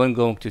 and 1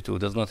 going to 2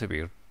 does not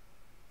appear.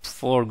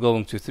 4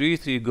 going to 3,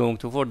 3 going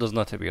to 4 does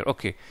not appear.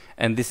 Okay,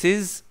 and this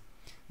is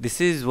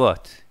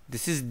what?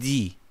 This is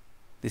D.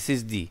 This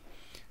is D.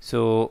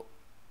 So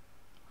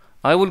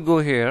I will go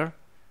here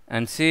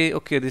and say,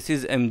 okay, this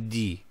is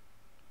MD.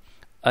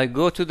 I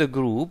go to the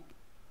group,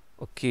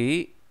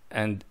 okay,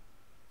 and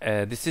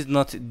this is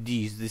not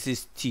D, this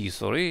is T.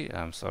 Sorry,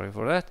 I'm sorry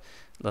for that.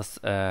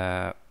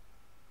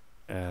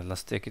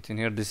 Let's take it in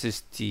here. This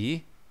is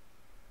T.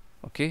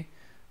 Okay,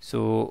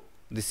 so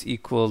this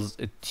equals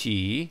a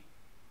T.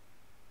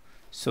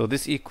 So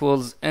this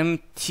equals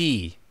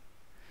MT.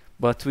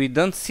 But we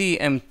don't see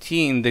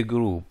MT in the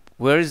group.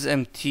 Where is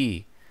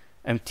MT?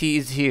 MT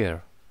is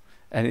here.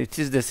 And it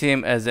is the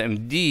same as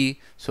MD.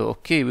 So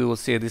okay, we will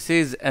say this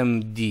is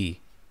MD.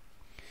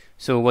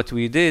 So what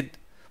we did,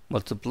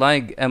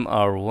 multiplying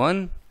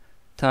MR1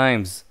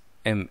 times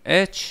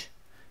MH,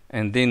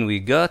 and then we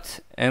got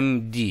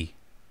MD.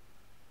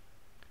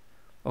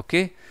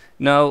 Okay,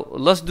 now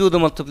let's do the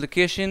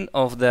multiplication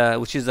of the,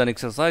 which is an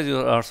exercise you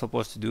are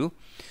supposed to do,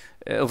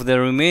 of the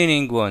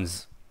remaining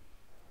ones.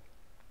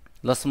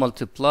 Let's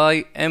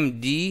multiply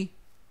MD.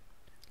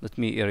 Let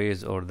me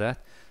erase all that.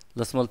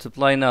 Let's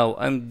multiply now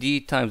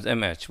MD times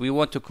MH. We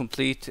want to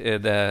complete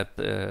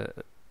the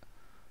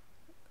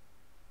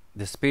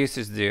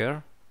spaces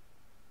there.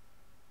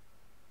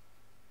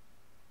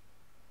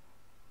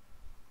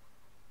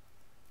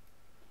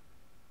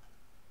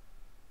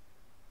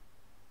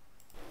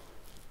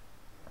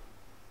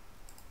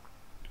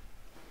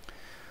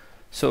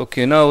 So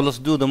okay, now let's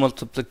do the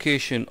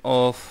multiplication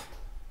of,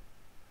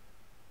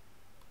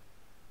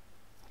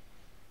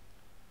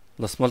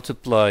 let's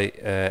multiply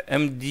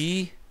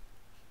MD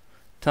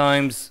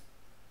times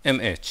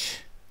MH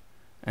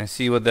and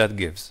see what that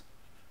gives.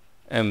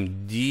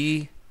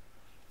 MD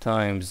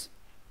times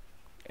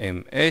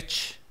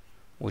MH,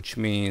 which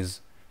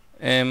means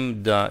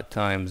M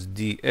times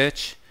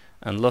DH,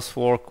 and let's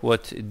work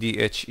what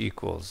DH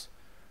equals.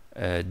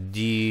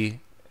 DH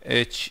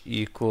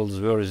equals,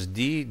 where is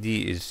D?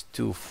 D is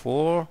 2,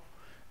 4,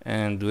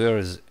 and where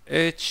is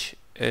H?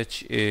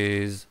 H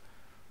is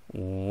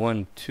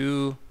 1,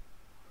 2,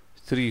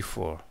 3,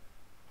 4.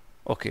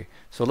 Okay,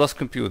 so let's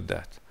compute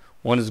that.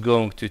 1 is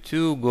going to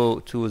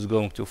 2, 2 is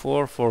going to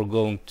 4, 4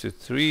 going to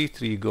 3,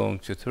 3 going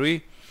to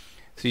 3,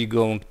 3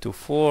 going to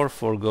 4,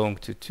 4 going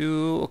to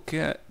 2.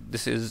 Okay,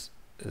 this is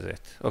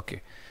it.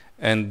 Okay,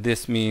 and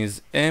this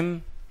means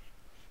M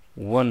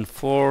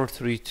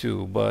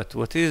 1432. But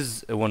what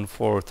is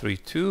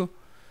 1432?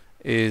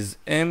 Is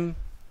M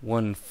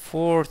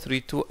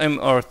 1432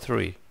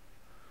 MR3.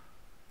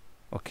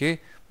 Okay,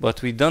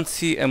 but we don't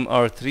see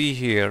MR3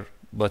 here,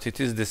 but it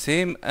is the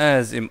same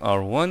as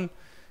MR1.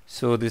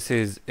 So this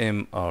is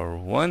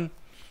MR1,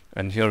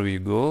 and here we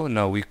go.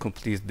 Now we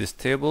complete this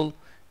table.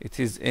 It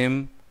is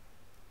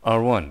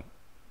MR1.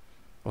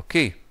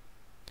 Okay,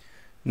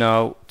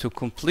 now to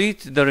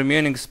complete the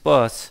remaining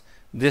spots,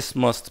 this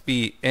must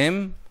be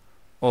M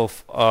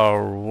of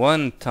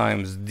R1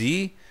 times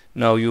D.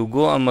 Now you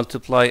go and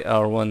multiply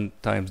R1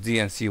 times D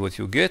and see what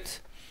you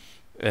get,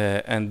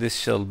 and this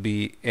shall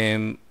be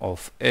M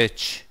of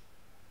H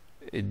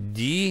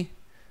D,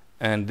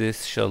 and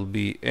this shall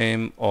be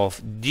M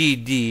of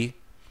DD,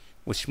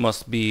 which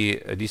must be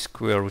a D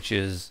square, which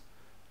is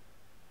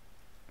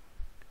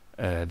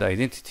the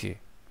identity.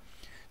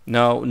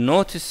 Now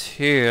notice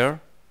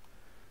here,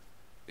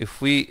 if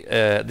we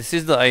this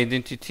is the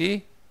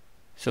identity,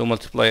 so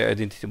multiply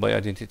identity by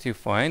identity,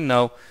 fine.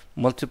 Now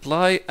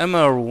multiply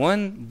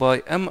MR1 by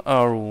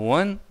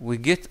MR1, we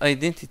get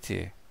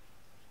identity.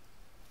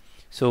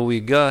 So we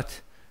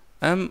got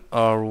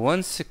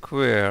MR1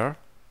 square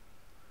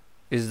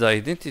is the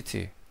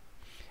identity.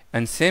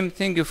 And same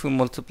thing, if we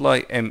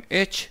multiply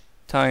MH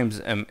times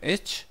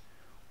MH,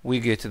 we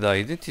get the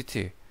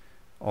identity.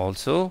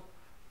 Also,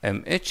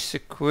 MH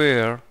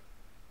square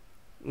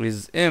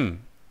is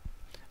M.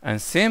 And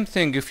same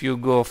thing, if you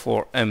go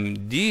for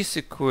MD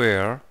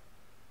square,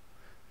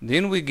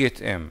 then we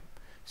get M.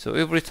 So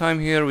every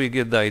time here we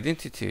get the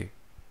identity.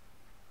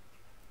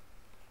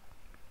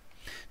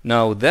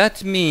 Now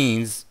that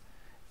means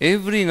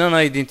every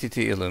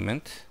non-identity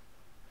element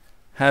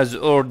has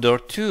order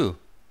 2,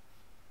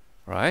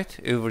 right?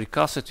 Every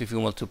cassette, if you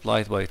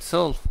multiply it by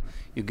itself,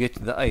 you get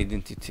the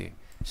identity.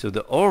 So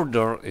the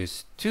order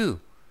is 2.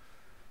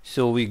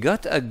 So we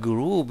got a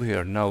group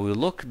here. Now we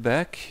look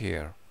back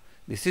here.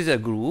 This is a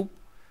group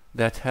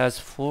that has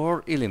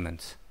 4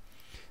 elements.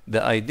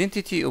 The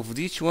identity of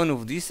each one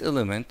of these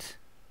elements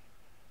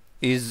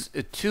is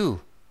 2,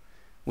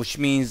 which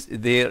means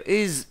there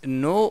is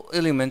no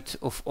element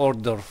of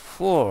order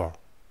 4.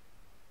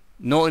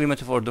 No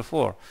element of order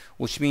 4,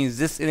 which means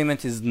this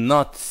element is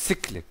not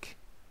cyclic.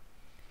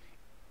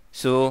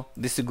 So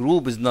this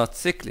group is not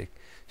cyclic.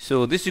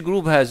 So this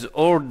group has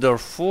order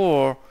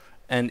 4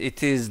 and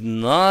it is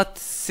not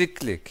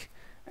cyclic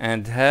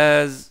and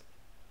has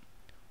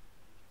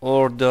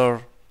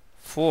order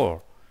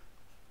 4.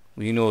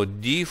 we know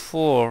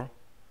D4,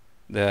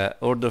 the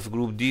order of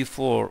group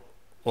D4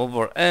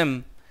 over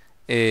M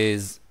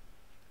is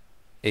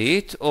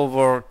 8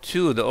 over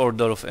 2. The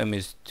order of M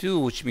is 2,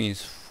 which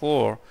means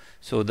 4.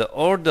 So the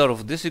order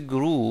of this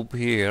group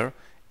here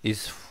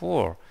is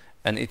 4,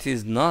 and it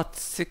is not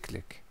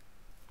cyclic.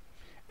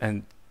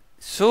 And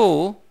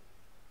so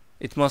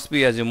it must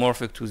be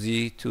isomorphic to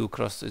Z2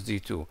 cross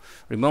Z2.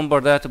 Remember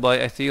that by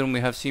a theorem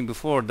we have seen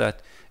before,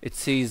 that it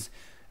says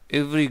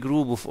every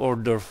group of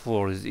order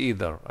 4 is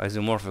either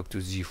isomorphic to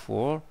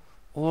Z4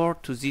 or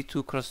to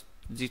Z2 cross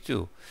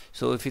Z2.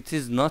 So if it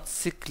is not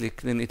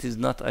cyclic, then it is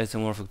not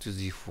isomorphic to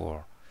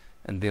Z4,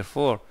 and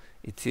therefore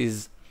it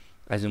is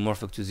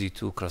isomorphic to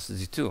Z2 cross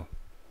Z2.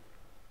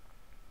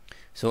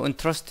 So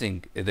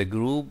interesting, the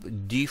group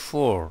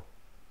D4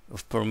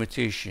 of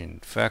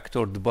permutation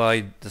factored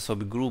by the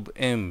subgroup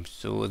M.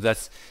 So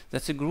that's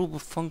a group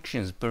of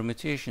functions,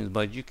 permutations,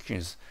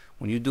 bijections.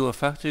 When you do a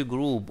factory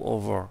group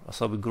over a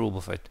subgroup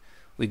of it,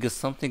 we get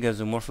something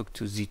isomorphic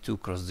to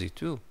Z2 cross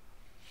Z2,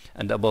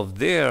 and above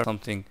there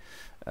something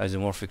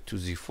isomorphic to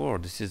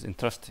Z4. This is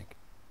interesting.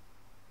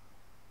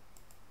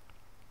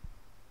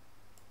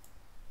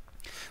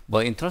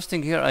 By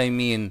interesting here I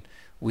mean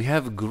we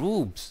have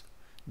groups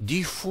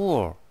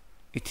D4.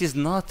 It is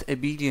not a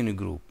abelian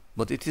group,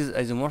 but it is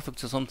isomorphic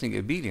to something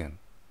abelian,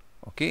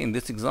 okay, in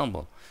this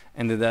example.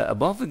 And in the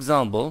above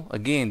example,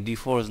 again,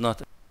 D4 is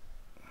not.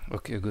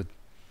 Okay, good.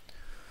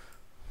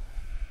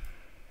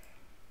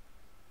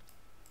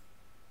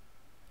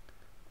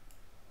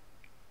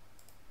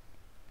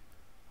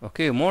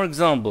 Okay, more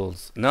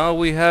examples. Now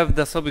we have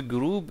the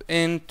subgroup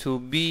N to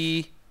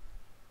be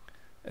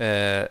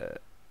the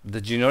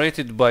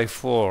generated by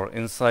 4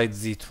 inside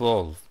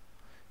Z12.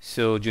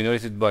 So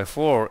generated by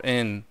 4,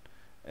 N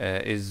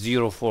is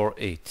 0, 4,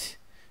 8.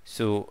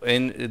 So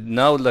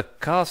now the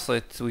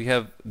cassette, we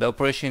have the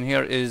operation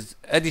here is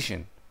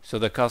addition. So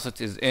the cassette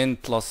is N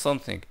plus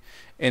something.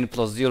 N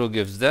plus 0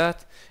 gives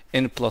that.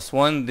 N plus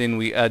 1, then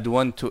we add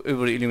 1 to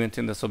every element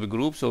in the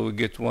subgroup. So we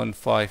get 1,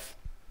 5,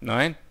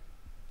 9.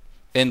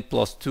 N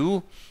plus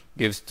 2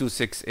 gives 2,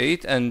 6,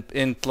 8. And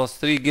N plus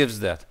 3 gives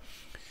that.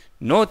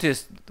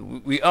 Notice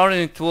we are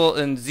in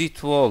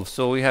Z12,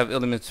 so we have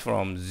elements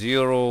from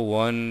 0,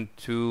 1,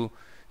 2,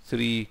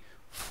 3,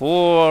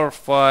 4,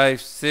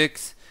 5,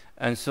 6,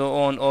 and so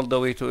on all the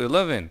way to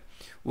 11.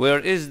 Where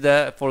is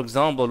the, for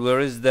example,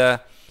 where is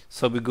the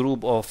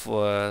subgroup of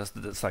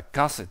the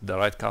cassette, the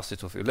right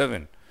cassette of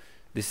 11?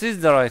 This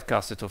is the right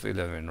cassette of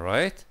 11,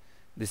 right?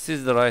 This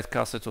is the right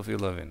cassette of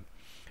 11.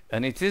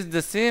 And it is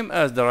the same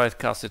as the right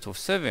cassette of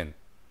 7.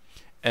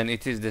 And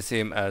it is the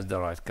same as the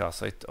right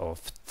cassette of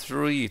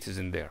 3. It is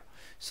in there.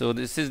 So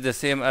this is the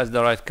same as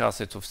the right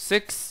cassette of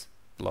 6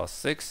 plus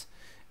 6.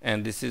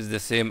 And this is the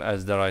same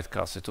as the right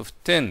cassette of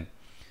 10.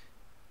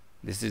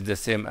 This is the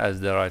same as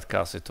the right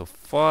cassette of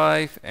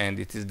 5. And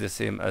it is the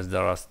same as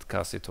the right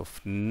cassette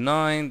of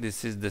 9.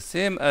 This is the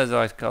same as the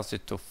right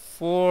cassette of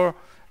 4.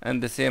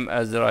 And the same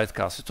as the right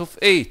cassette of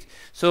 8.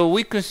 So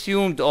we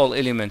consumed all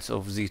elements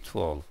of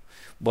Z12.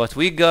 But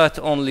we got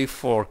only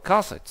 4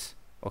 cassettes.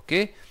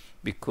 Okay?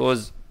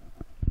 Because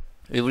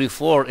every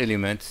 4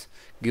 elements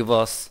give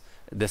us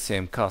the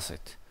same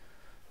cassette.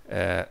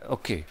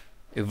 Okay,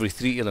 every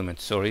 3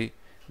 elements, sorry,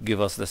 give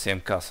us the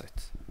same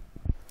cassette.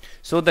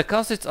 So the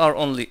cassettes are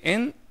only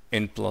N,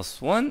 N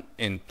plus 1,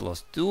 N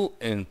plus 2,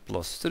 N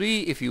plus 3.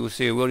 If you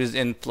say, where is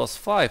N plus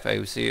 5? I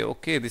will say,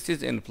 okay, this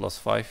is N plus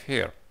 5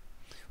 here.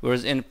 Where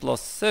is N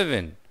plus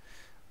 7?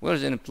 Where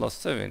is N plus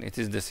 7? It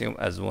is the same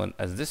as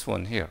this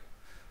one here.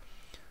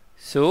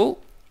 So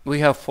we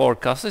have 4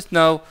 cassettes.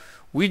 Now,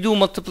 we do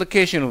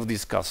multiplication of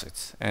these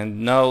cassettes,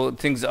 and now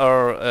things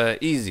are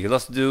easy.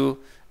 Let's do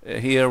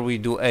here we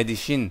do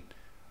addition,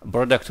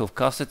 product of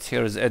cassettes.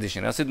 Here is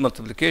addition. I said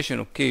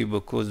multiplication, okay,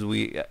 because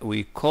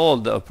we call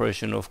the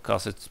operation of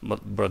cassettes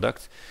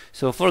product.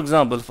 So for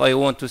example, if I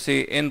want to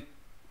say N,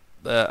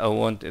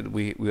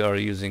 we are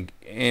using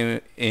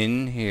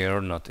N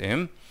here, not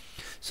M.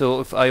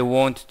 So if I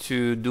want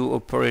to do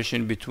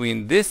operation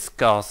between this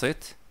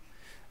cassette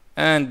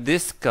and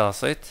this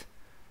cassette,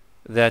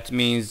 that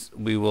means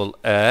we will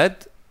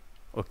add,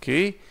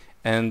 okay,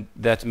 and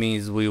that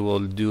means we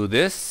will do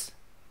this,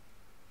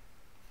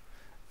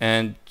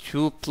 and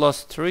 2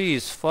 plus 3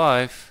 is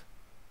 5,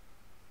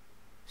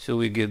 so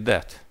we get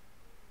that.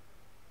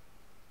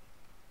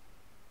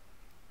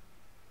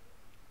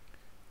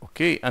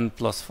 Okay, N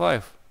plus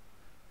 5,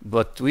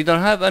 but we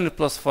don't have N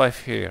plus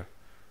 5 here,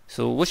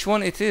 so which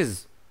one it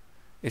is?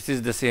 It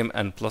is the same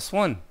N plus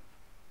 1.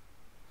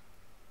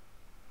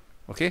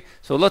 Okay,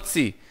 so let's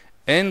see.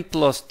 N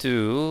plus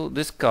 2,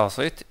 this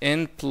cassette,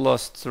 N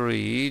plus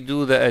 3,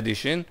 do the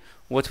addition.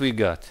 What we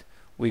got?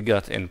 We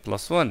got N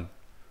plus 1.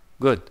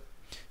 Good.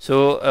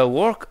 So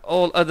work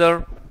all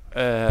other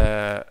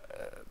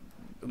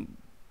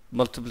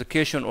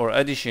multiplication or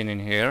addition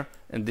in here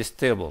in this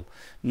table.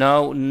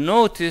 Now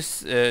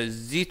notice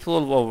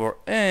Z12 over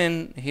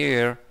N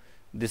here,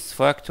 this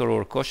factor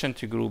or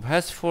quotient group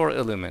has 4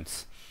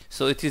 elements.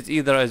 So it is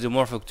either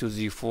isomorphic to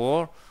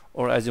Z4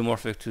 or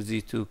isomorphic to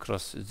Z2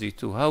 cross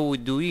Z2. How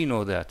do we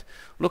know that?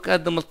 Look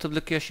at the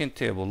multiplication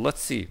table.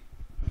 Let's see.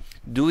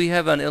 Do we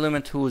have an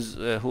element whose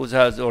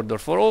has order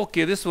 4?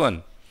 Okay, this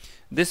one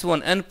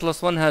n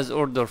plus 1 has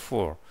order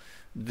 4.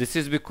 This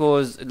is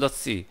because, let's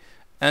see,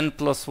 n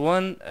plus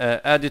 1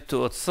 added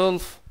to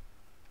itself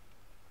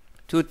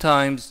 2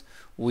 times,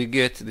 we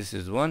get, this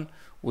is 1,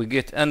 we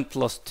get n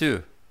plus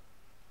 2.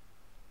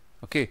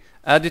 Okay,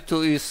 added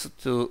to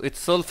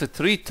itself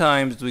 3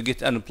 times, we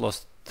get n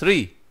plus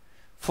 3.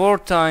 4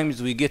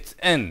 times, we get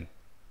n,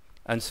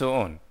 and so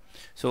on.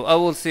 So I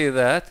will say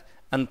that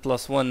n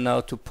plus 1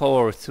 now to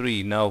power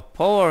 3. Now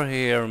power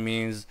here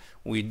means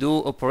we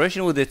do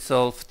operation with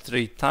itself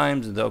 3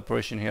 times. The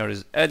operation here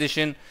is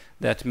addition.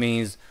 That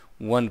means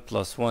 1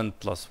 plus 1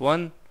 plus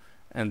 1,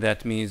 and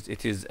that means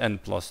it is n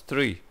plus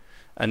 3.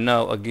 And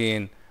now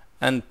again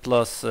n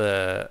plus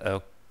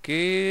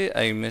okay,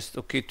 I missed,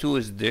 okay, 2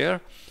 is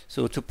there.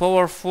 So to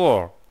power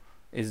 4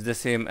 is the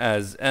same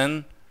as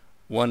n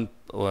 1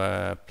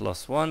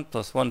 plus 1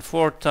 plus 1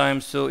 4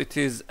 times, so it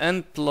is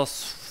n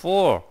plus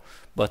 4.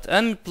 But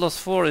n plus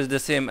 4 is the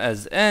same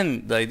as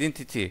n, the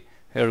identity.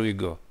 Here we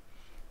go.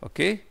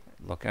 Okay,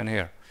 look in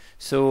here.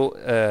 So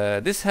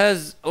this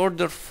has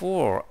order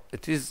 4.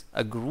 It is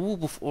a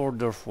group of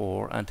order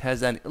 4 and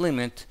has an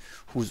element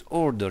whose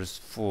order is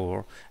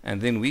 4.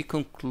 And then we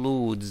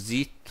conclude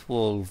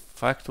Z12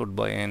 factored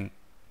by n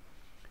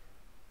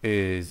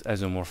is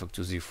isomorphic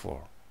to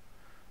Z4.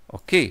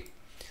 Okay,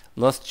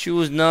 let's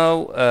choose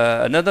now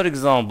another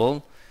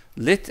example.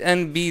 Let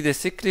n be the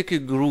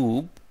cyclic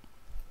group.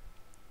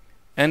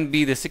 N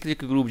be the cyclic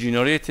group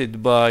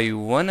generated by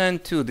 1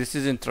 and 2. This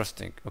is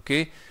interesting.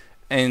 Okay,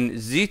 and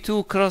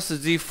Z2 cross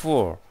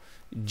Z4.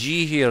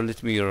 G here,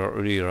 let me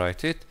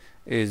rewrite it,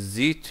 is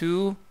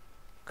Z2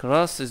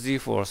 cross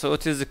Z4. So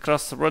it is a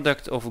cross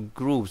product of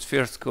groups.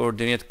 First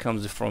coordinate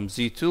comes from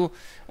Z2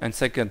 and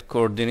second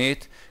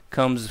coordinate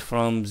comes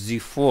from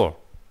Z4.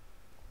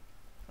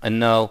 And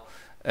now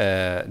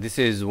this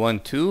is 1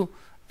 2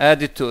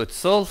 added to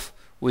itself,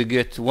 we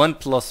get 1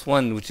 plus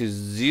 1, which is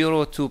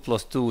 0, 2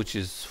 plus 2, which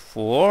is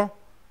 4,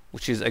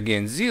 which is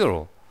again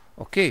 0.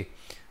 Okay,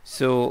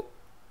 so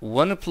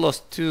 1 plus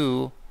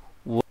 2,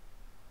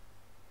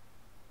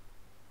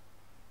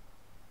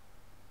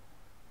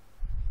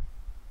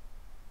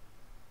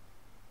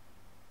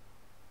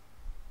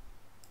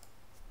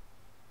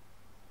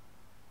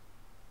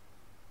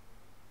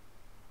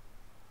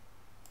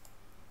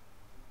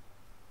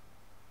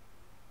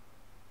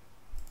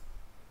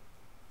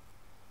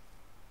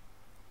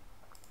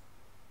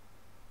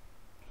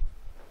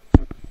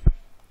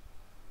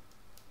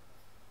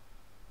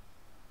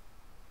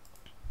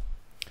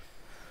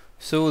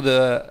 so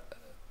the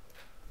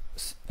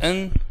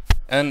n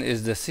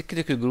is the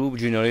cyclic group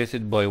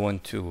generated by 1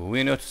 2.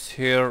 We notice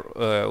here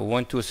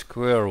 1 2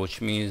 square,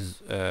 which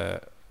means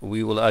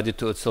we will add it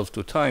to itself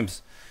 2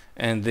 times,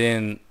 and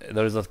then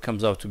the result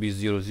comes out to be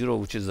 0 0,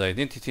 which is the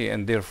identity,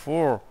 and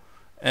therefore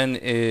n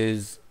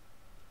is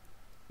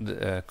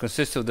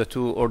consists of the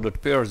 2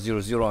 ordered pairs 0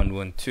 0 and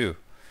 1 2.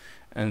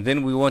 And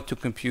then we want to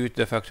compute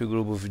the factor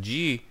group of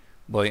G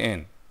by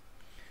n.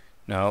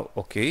 Now,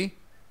 okay,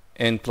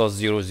 n plus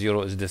 0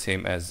 0 is the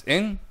same as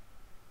n,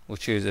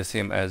 which is the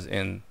same as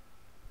n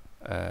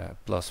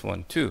plus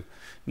 1 2.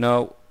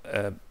 Now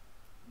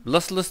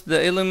let's list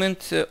the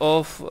element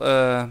of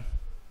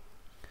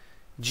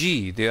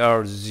G. They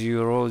are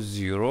 0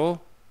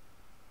 0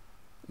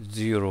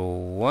 0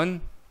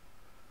 1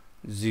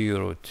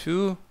 0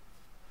 2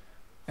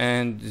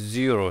 and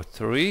 0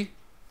 3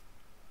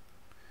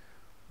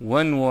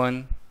 1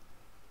 1.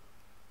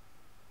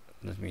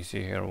 Let me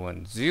see here,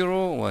 1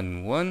 0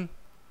 1 1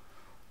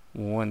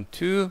 1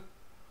 2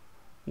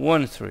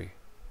 1 3.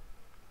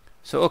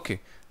 So okay,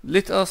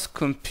 let us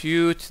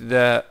compute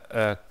the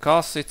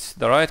cossets,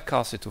 the right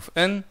cosset of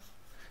n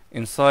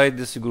inside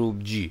this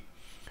group G.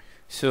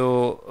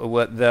 So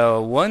what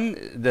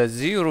the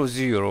 0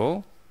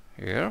 0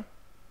 here,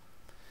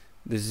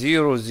 the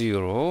 0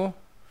 0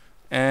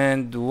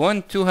 and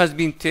 1 2 has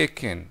been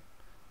taken.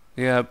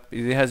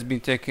 It has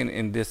been taken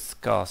in this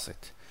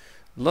cosset.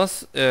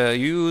 Let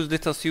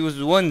us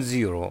use 1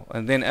 0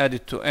 and then add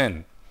it to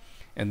n.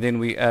 And then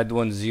we add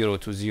 1 0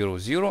 to 0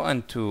 0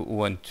 and to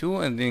 1 2,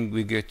 and then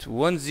we get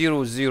 1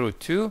 0 0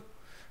 2.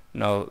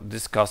 Now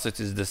this cosset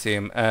is the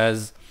same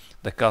as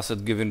the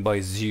cosset given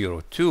by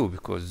 0 2,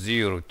 because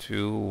 0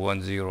 2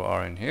 1 0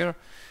 are in here.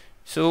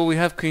 So we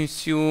have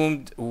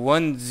consumed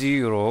 1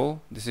 0,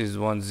 this is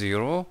 1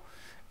 0,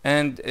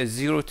 and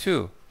 0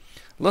 2.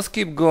 Let's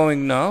keep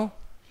going now.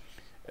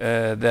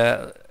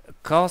 The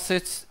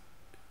cossets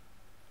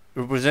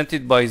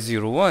represented by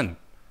 0 1.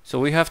 So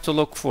we have to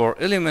look for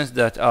elements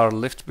that are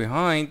left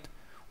behind.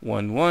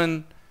 1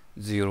 1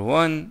 0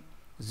 1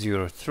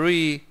 0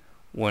 3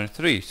 1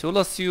 3. So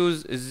let's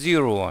use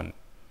 0 1.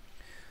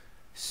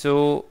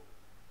 So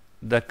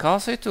the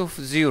cosset of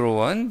 0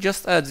 1,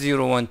 just add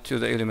 0 1 to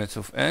the elements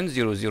of n,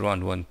 0 0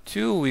 and 1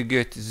 2, we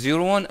get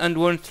 0 1 and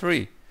 1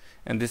 3,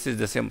 and this is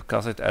the same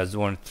cosset as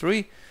 1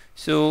 3.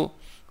 So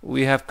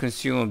we have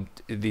consumed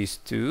these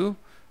two,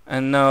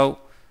 and now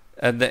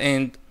at the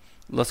end,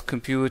 let's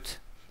compute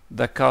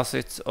the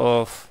cossets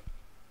of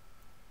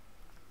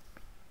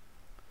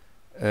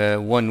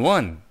 1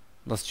 1.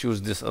 Let's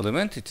choose this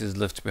element, it is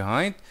left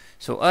behind.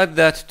 So add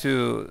that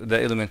to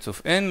the elements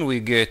of n, we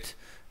get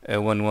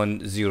 1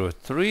 1 0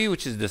 3,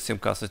 which is the same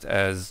cosset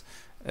as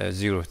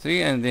 0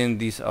 3, and then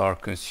these are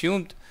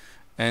consumed,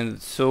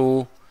 and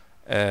so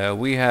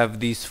we have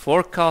these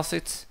 4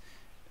 cossets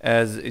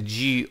as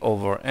g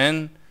over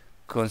n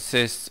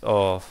consists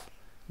of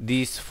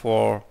these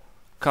 4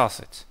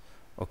 cossets.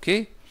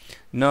 Okay,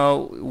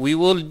 now we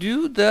will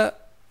do the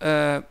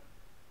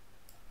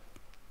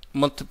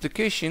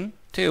multiplication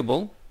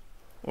table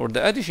or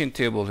the addition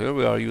table. Here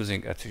we are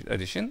using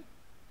addition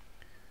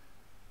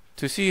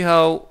to see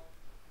how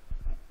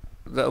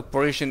the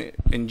operation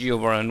in g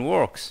over n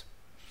works.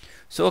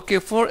 So okay,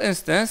 for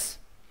instance,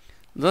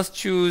 let's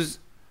choose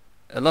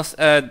let's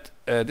add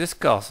this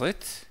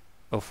cosset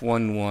of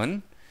 1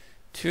 1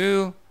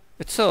 to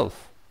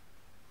itself.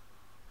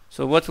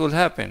 So what will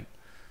happen?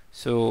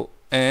 So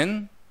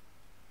n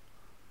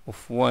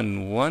of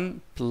 1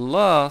 1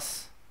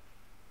 plus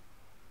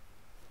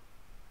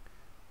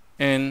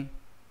n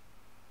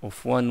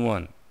of 1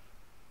 1.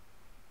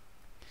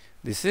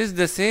 This is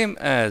the same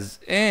as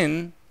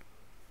n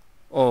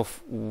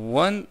of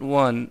 1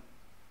 1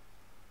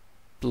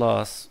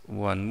 plus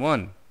 1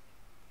 1,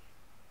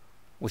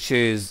 which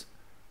is,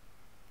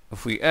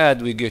 if we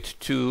add, we get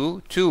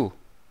 2 2,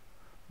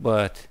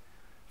 but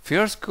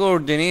first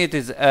coordinate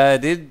is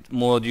added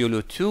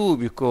modulo 2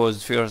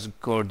 because first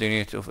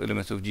coordinate of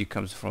elements of G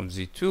comes from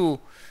Z2,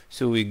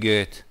 so we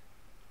get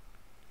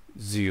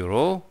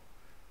 0,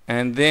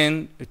 and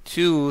then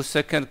 2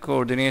 second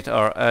coordinate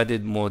are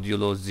added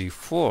modulo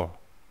Z4.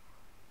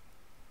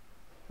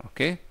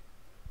 Okay,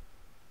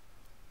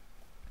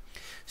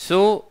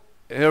 so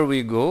here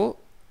we go.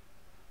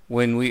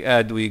 When we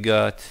add, we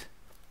got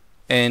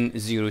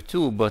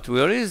n02, but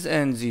where is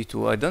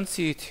nz2? I don't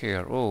see it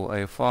here. Oh,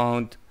 I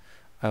found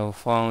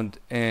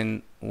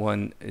n10,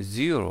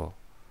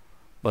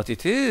 but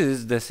it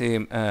is the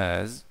same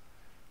as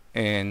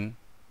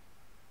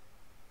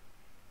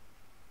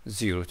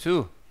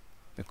n02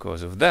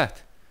 because of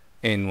that.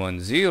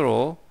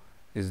 n10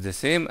 is the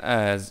same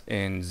as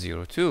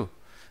n02.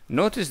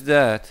 Notice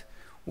that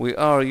we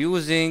are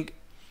using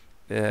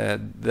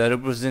the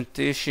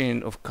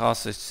representation of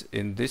cossets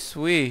in this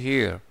way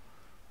here.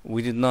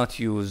 We did not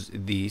use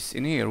these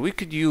in here. We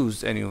could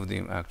use any of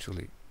them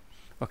actually.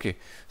 Okay,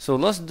 so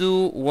let's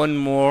do one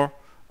more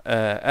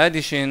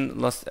addition.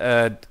 Let's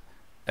add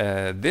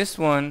this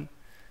one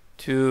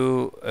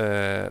to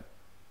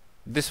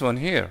this one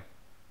here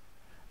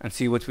and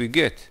see what we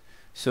get.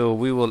 So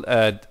we will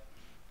add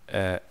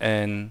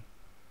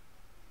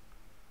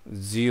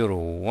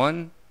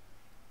n01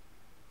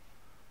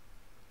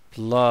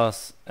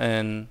 plus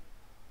n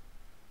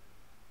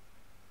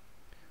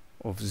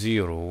of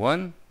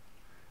 01,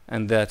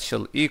 and that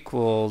shall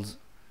equals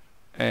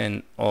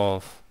n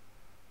of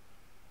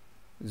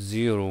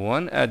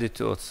 01 added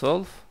to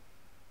itself,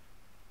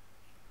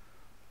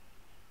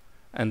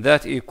 and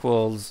that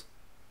equals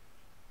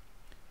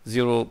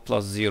 0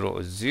 plus 0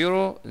 is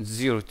 0,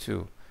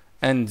 02,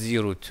 and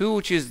 02,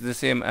 which is the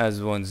same as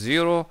 10.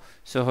 So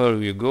here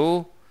we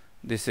go.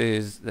 This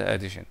is the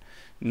addition.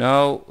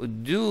 Now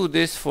do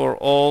this for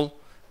all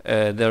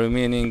the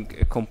remaining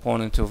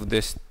component of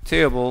this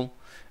table,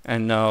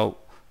 and now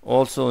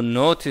also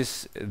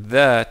notice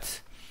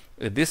that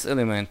this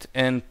element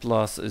n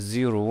plus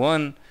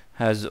 01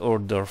 has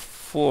order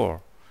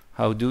 4.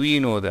 How do we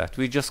know that?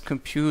 We just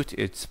compute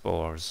its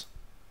powers,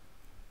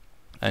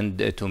 and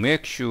to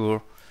make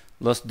sure,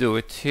 let's do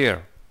it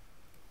here.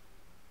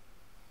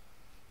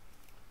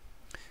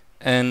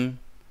 N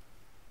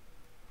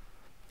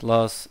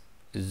plus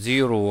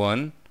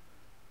 01,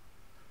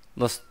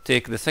 let's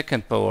take the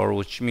second power,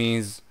 which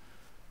means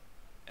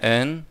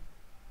n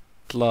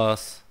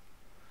plus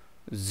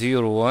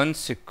 01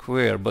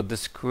 square, but the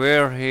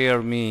square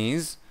here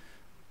means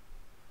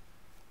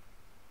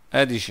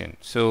addition,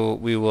 so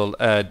we will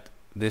add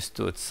this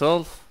to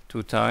itself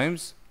 2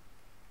 times,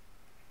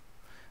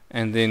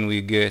 and then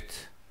we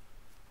get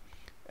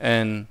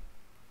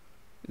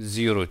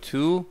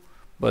n02,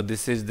 but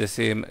this is the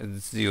same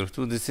as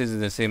 02, this is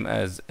the same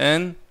as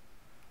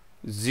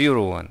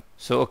n01.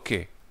 So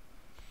okay,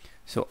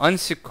 so n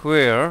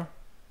square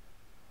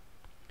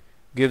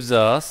gives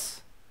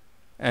us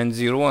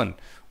n01.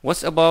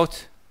 What's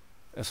about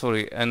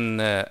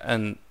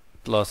n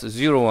plus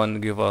 01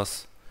 give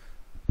us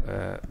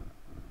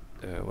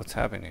what's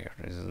happening here?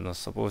 This is not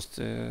supposed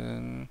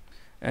to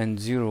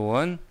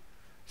n01.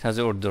 It has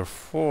order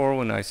 4.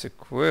 When I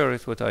square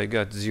it, what I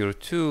got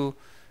 02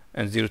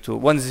 and 02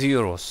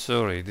 10.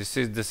 Sorry, this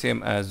is the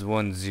same as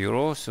 10.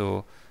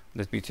 So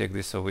let me take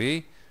this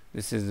away.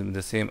 This is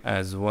the same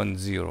as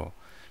 10.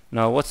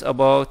 Now what's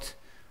about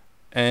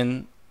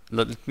n?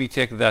 Let me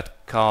take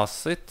that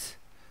cosset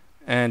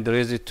and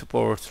raise it to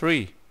power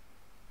 3,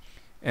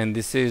 and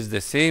this is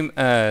the same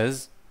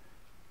as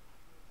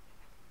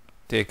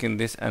taking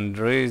this and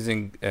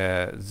raising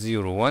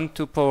 01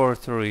 to power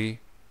 3,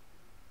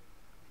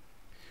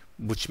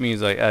 which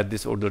means I add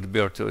this ordered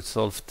pair to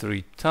itself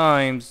 3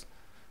 times.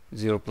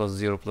 0 plus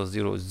 0 plus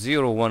 0 is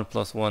 0. 1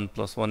 plus 1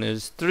 plus 1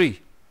 is 3.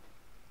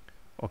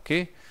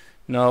 Okay,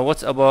 now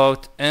what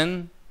about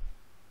n?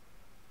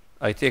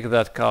 I take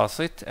that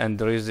coset and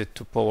raise it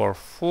to power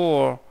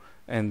 4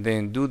 and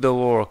then do the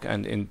work,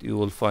 and you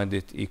will find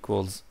it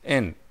equals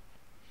n,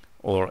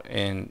 or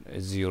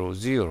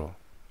n00.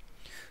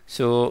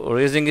 So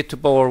raising it to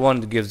power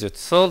 1 it gives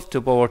itself,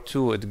 to power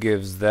 2 it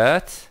gives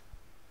that,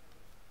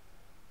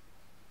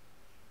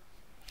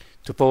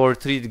 to power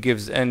 3 it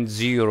gives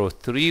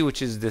n03,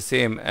 which is the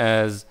same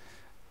as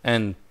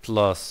n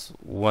plus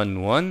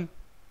 1 1,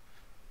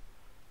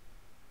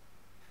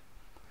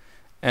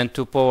 and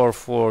to power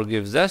 4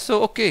 gives that.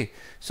 So okay,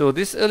 so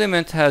this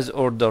element has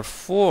order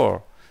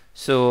 4,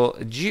 so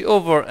g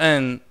over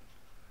n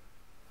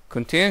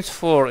contains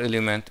 4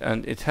 elements,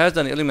 and it has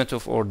an element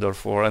of order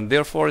 4, and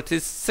therefore it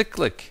is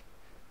cyclic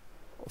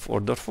of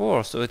order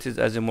 4, so it is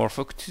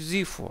isomorphic to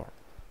Z4.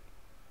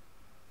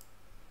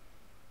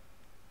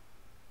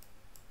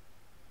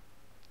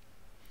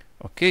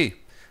 Okay,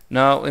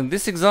 now in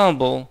this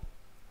example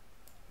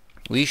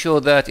we show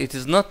that it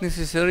is not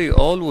necessary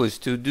always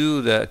to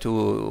do that,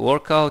 to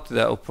work out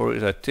the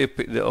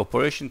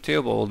operation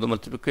table or the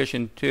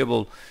multiplication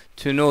table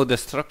to know the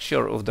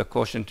structure of the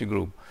quotient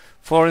group.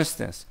 For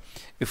instance,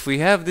 if we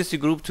have this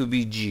group to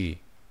be G,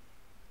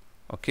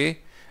 okay,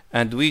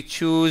 and we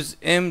choose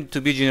M to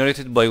be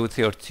generated by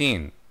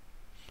 13,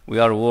 we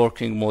are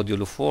working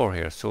modulo 4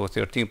 here, so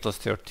 13 plus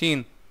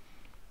 13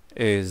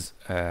 is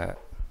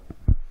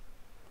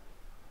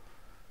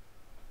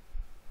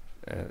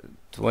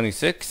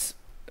 26.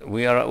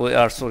 We are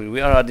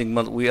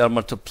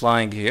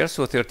multiplying here,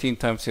 so 13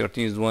 times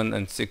 13 is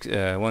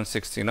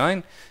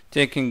 169.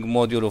 Taking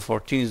modulo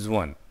 14 is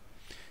 1.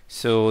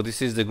 So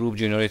this is the group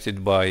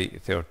generated by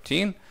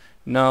 13.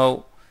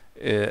 Now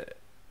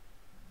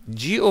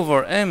G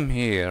over M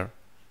here,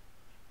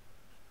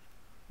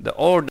 the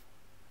order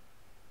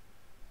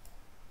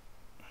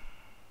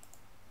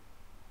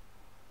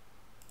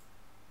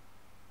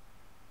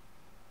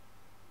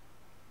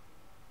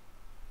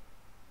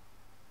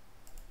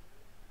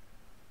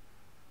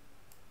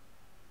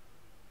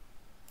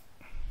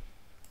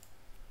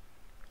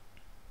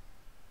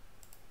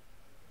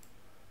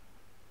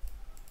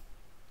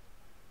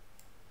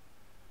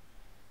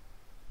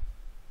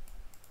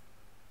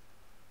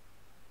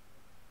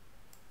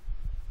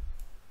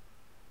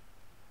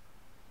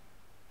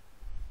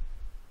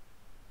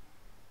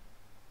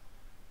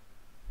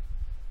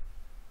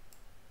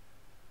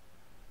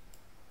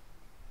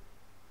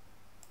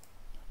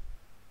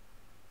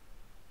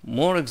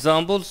more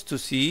examples to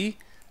see.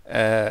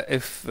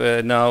 If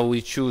now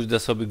we choose the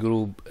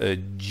subgroup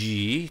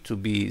G to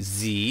be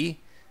Z,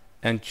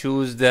 and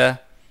choose the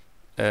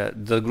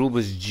group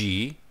is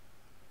G,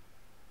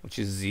 which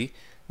is Z.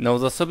 Now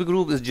the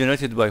subgroup is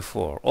generated by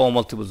 4, all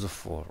multiples of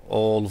 4,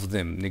 all of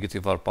them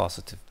negative or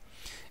positive.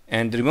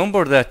 And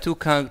remember that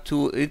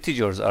two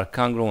integers are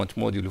congruent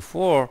modulo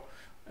 4,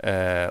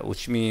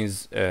 which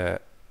means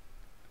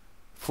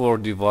 4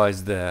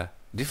 divides the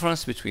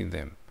difference between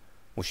them,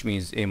 which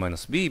means A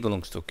minus B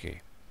belongs to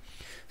K.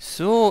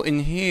 So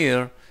in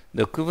here,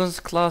 the equivalence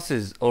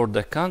classes or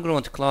the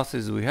congruent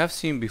classes we have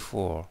seen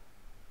before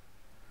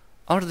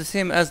are the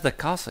same as the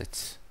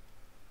cosets.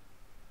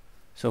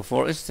 So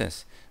for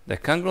instance, the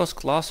congruence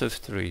class of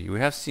 3, we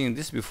have seen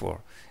this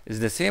before, is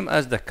the same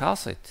as the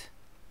coset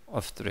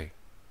of 3.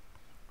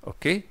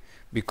 Okay?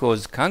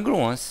 Because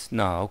congruence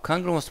now,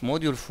 congruence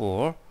module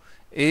 4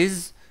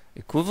 is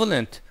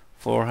equivalent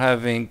for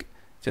having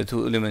the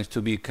two elements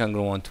to be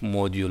congruent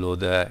modulo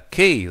the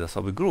K, the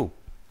subgroup.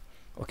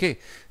 Okay,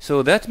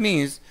 so that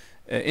means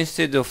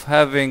instead of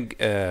having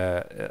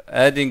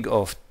adding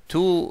of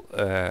two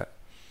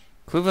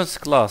equivalence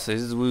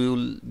classes, we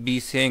will be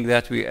saying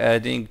that we're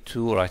adding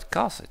two right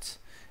cosets,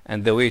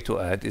 and the way to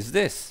add is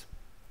this,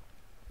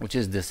 which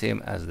is the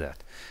same as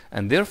that,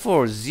 and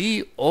therefore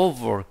Z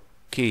over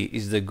K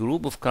is the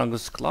group of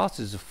congruence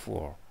classes of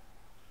 4.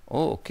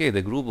 Oh, okay,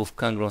 the group of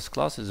congruence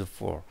classes of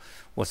 4.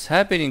 What's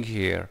happening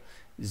here?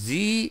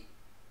 Z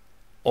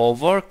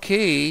over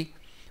K,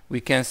 we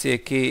can say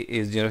K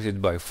is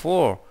generated by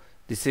 4.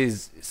 This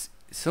is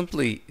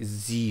simply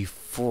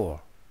Z4.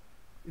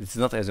 It's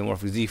not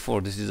isomorphic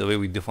Z4. This is the way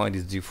we defined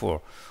it,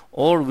 Z4.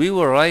 Or we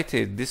will write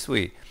it this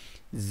way,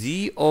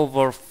 Z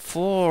over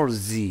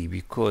 4Z,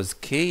 because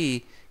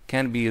K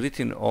can be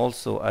written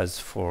also as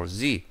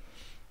 4Z.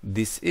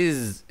 This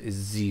is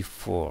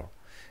Z4.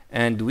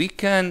 And we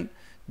can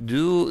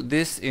do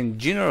this in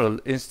general.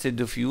 Instead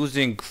of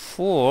using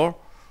 4,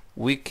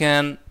 we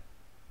can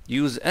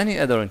use any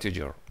other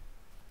integer.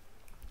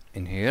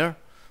 In here,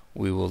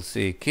 we will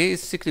say K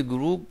is cyclic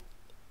group,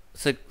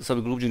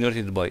 subgroup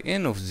generated by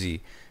n of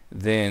Z.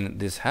 Then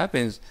this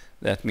happens.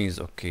 That means,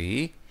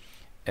 okay,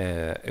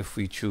 if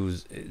we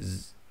choose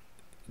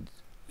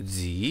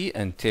Z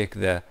and take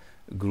the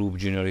group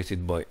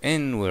generated by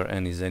n, where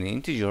n is an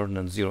integer,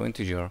 non-zero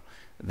integer,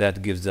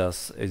 that gives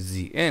us a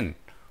Zn,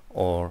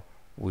 or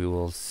we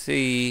will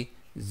say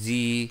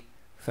Z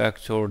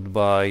factored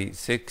by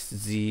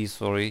 6z,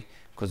 sorry,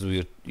 because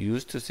we're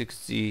used to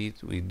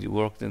 6z, we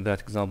worked in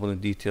that example in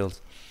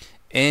details.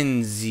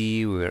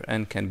 nz, where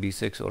n can be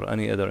 6 or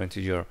any other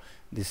integer,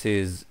 this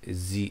is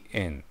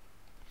zn.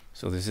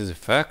 So this is a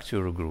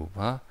factor group,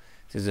 huh?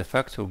 This is a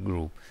factor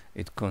group.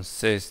 It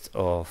consists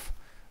of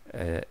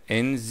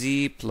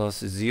nz plus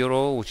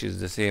 0, which is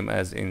the same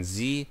as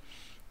nz,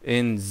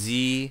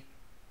 nz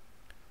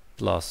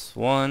plus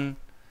 1,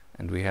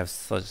 and we have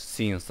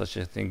seen such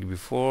a thing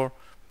before,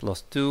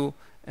 plus 2,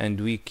 and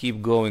we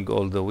keep going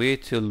all the way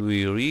till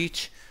we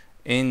reach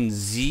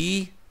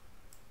nz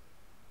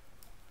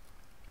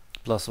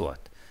plus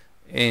what?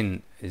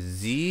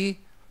 nz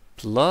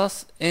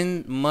plus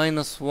n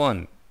minus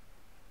 1.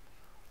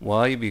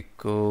 Why?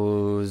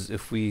 Because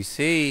if we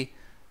say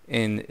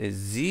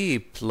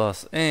nz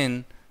plus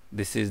n,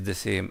 this is the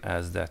same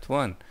as that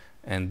one,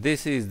 and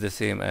this is the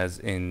same as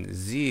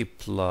nz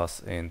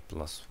plus n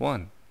plus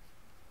 1,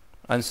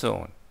 and so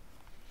on.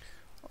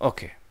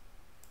 Okay.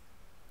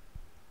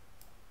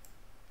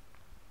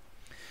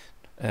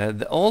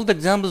 All the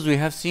examples we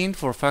have seen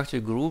for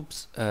factor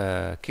groups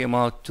came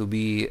out to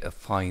be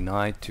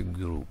finite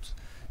groups.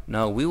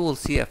 Now we will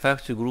see a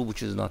factor group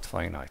which is not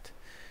finite.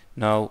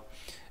 Now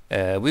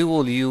we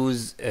will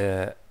use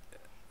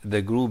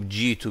the group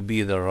G to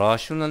be the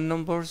rational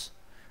numbers,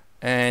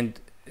 and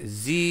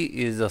Z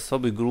is a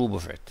subgroup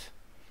of it.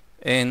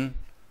 N,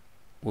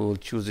 we will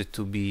choose it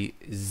to be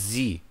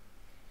Z.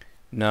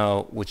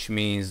 Now, which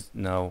means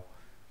now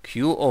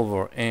Q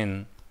over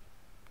N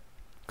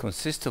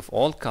consists of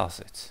all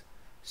cosets.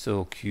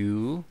 So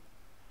Q,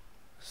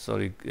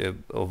 sorry,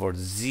 over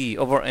Z,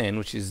 over N,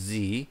 which is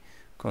Z,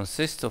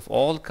 consists of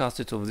all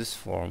cosets of this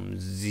form,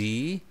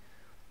 Z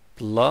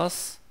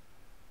plus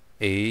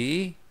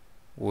A,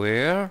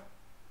 where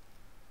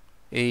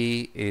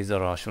A is a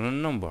rational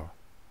number.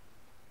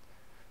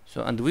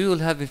 So, and we will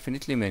have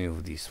infinitely many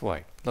of these.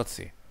 Why? Let's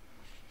see.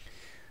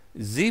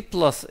 Z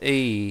plus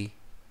A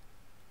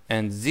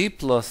and Z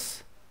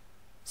plus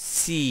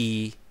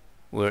C,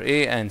 where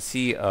A and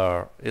C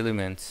are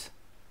elements,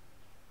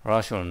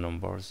 rational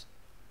numbers,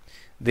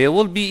 they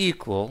will be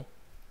equal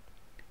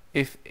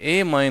if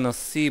A minus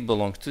C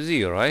belongs to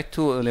 0, right?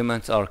 Two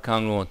elements are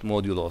congruent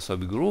modulo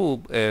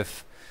subgroup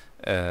if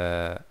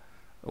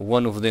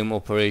one of them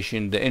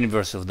operation the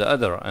inverse of the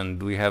other,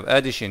 and we have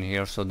addition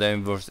here, so the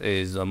inverse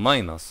is a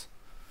minus,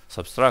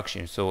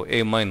 subtraction. So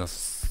A minus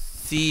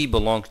C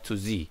belongs to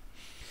Z.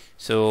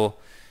 So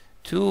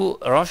two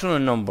rational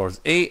numbers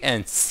A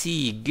and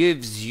C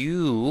gives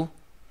you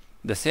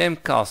the same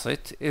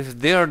coset if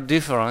their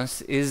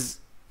difference is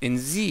in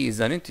Z is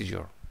an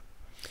integer,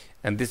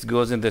 and this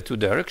goes in the two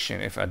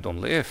direction, if and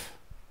only if.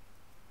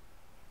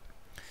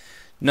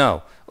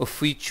 Now,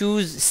 if we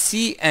choose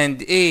C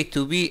and A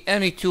to be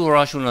any two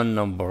rational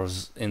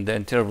numbers in the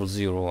interval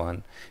 0,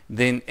 1,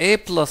 then A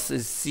plus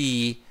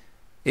C,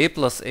 A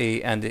plus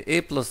A, and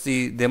A plus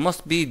C, they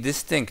must be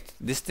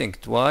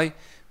distinct. Why?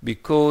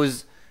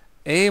 Because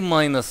A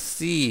minus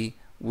C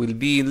will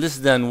be less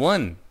than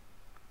 1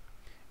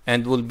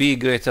 and will be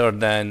greater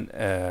than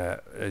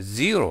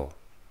 0.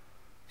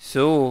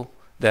 So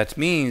that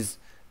means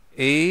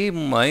A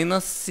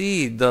minus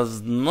C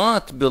does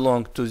not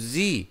belong to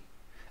Z,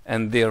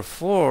 and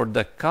therefore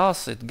the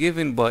coset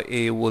given by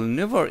A will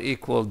never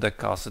equal the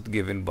coset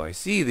given by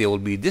C. They will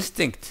be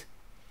distinct.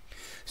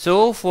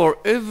 So for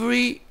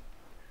every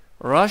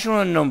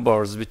rational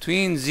numbers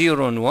between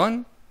 0 and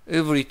 1,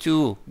 every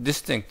two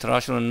distinct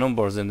rational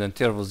numbers in the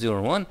interval 0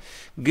 and 1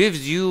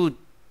 gives you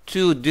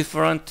two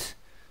distinct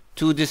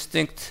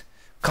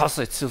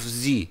cosets of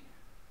Z.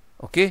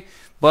 Okay?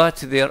 But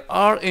there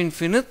are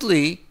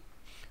infinitely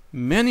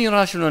many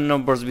rational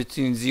numbers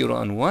between 0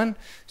 and 1,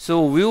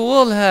 so we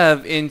will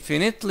have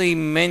infinitely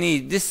many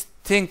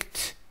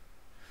distinct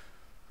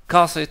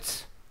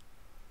cosets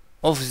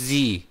of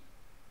Z.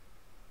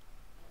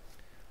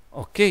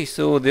 Okay,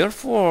 so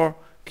therefore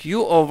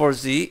Q over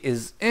Z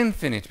is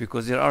infinite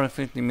because there are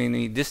infinitely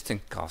many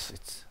distinct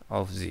cosets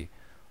of Z.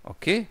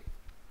 Okay,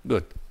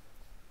 good.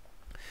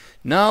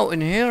 Now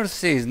in here it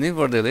says,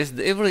 nevertheless,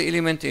 every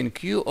element in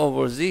Q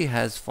over Z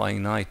has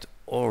finite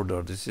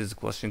order. This is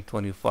question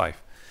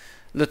 25.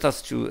 Let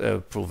us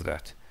prove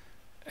that.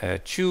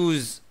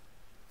 Choose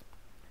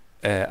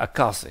a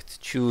coset.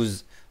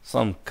 Choose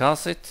some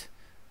coset.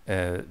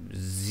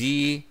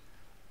 Z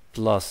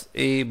plus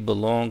A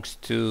belongs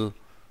to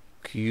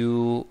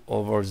Q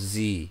over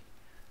Z.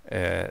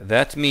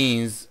 That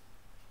means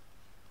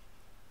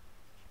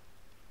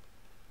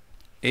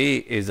A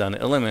is an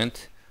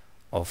element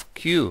of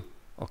Q.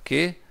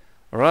 Okay,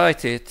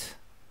 write it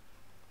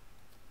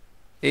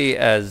A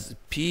as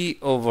P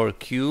over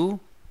Q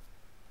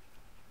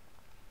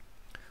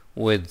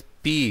with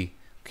P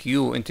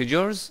Q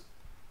integers,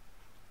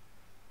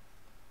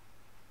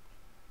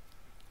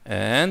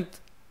 and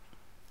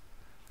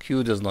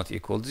Q does not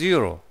equal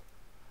 0.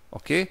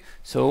 Okay,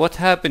 so what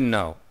happened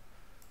now?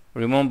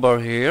 Remember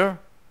here,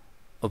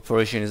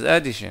 operation is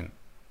addition.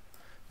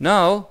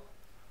 Now,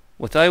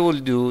 what I will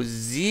do,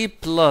 Z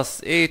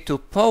plus A to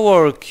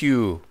power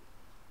Q.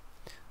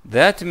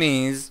 That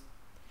means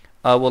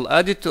I will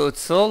add it to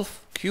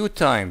itself q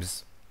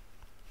times,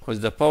 because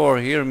the power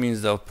here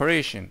means the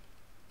operation,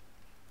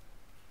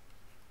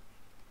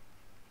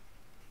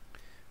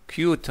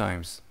 q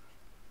times.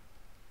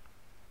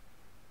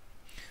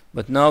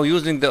 But now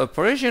using the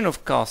operation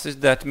of causes,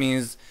 that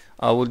means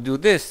I will do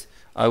this.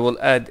 I will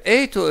add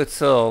a to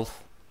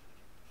itself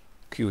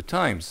q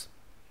times.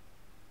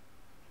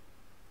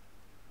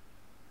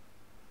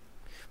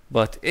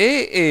 But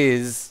a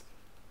is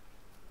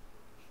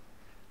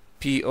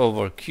p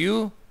over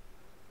q,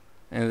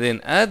 and then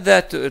add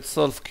that to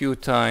itself q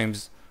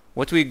times.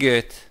 What we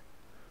get?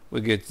 We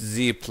get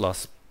z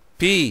plus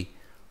p.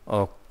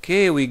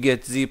 Okay, we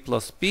get z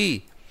plus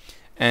p.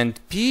 And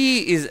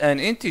p is an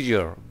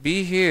integer.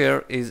 p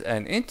here is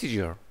an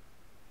integer.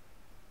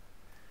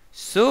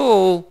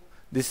 So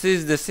this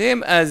is the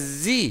same as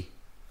z.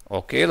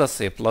 Okay, let's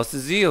say plus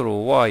 0.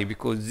 Why?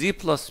 Because z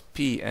plus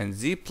p and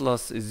z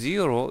plus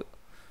 0,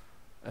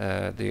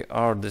 they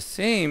are the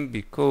same,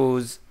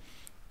 because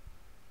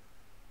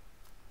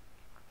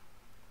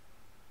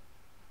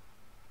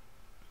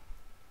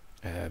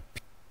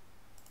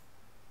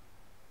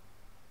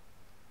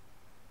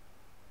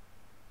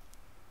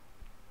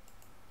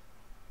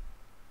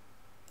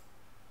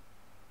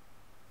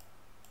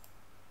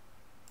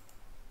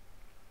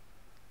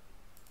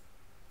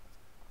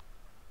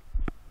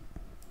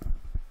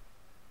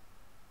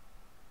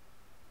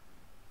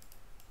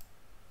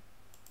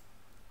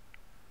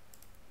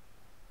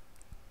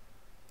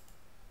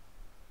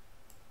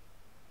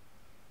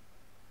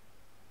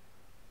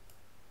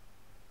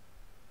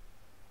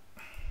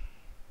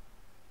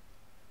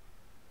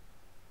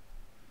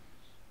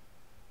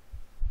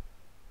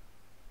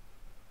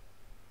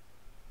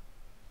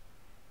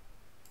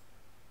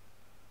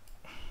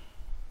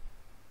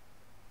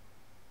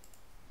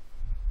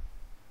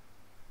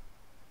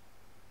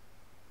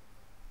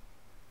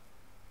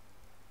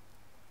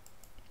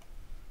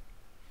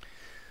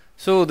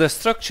so the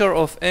structure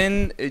of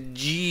n,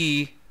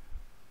 g,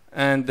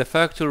 and the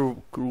factor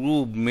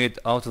group made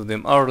out of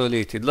them are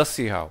related. Let's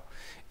see how.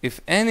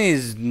 If n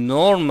is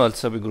normal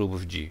subgroup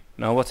of g,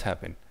 now what's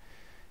happened?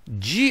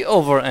 G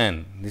over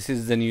n, this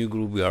is the new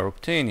group we are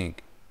obtaining,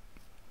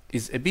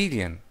 is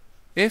abelian.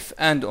 If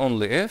and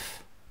only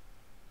if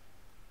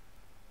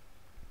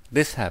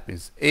this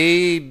happens,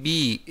 A,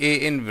 B,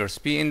 A inverse,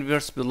 B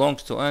inverse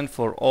belongs to n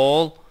for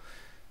all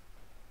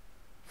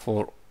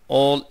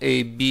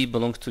A, B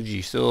belongs to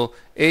G. So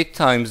A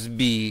times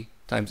B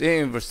times A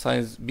inverse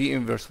times B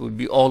inverse will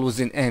be always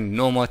in n,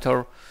 no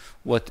matter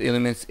what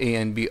elements A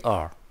and B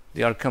are.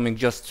 They are coming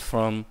just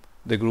from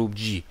the group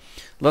G.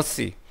 Let's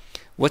see.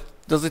 What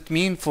does it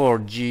mean for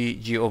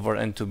G over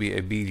n to be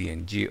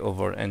abelian? G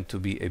over n to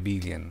be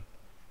abelian.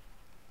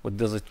 What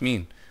does it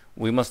mean?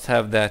 We must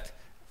have that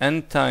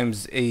n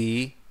times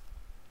A,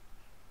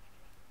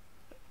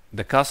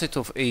 the coset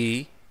of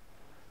A,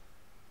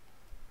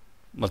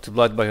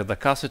 multiplied by the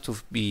coset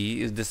of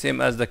B is the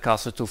same as the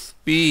coset of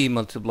B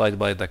multiplied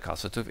by the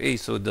coset of A,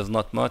 so it does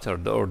not matter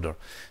the order.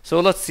 So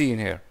let's see in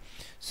here.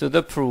 So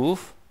the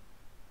proof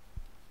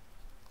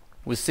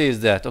we say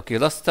is that, okay,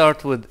 let's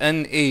start with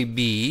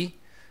NAB.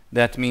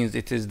 That means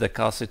it is the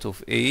coset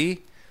of A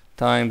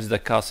times the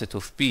coset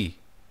of B.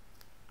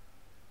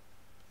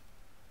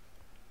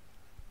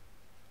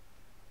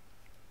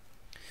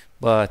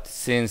 But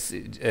since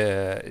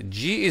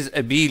G is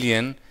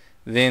abelian,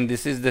 then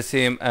this is the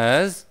same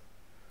as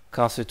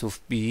coset of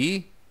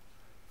B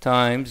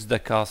times the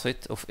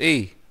coset of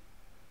A.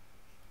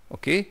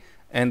 Okay,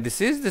 and this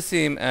is the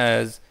same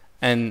as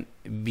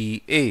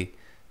NBA.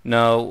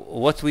 Now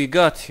what we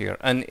got here,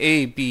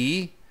 NAB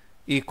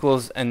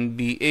equals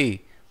NBA.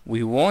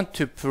 We want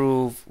to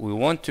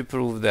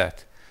prove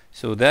that.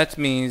 So that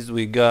means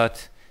we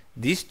got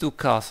these two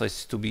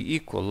cosets to be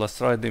equal.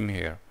 Let's write them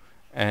here,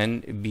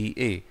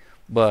 NBA.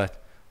 But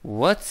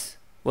what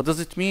does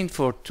it mean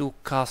for two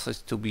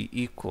cosets to be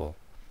equal?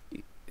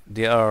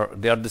 They are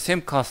the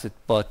same coset,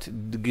 but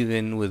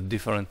given with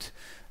different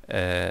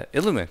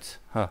elements.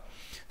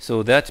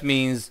 So that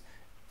means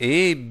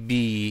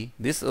AB,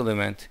 this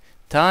element,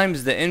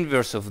 times the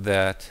inverse of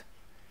that,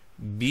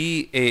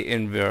 BA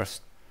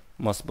inverse,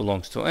 must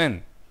belongs to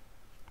n.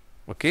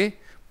 Okay?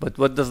 But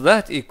what does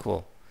that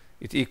equal?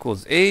 It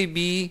equals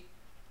AB,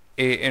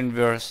 A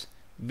inverse,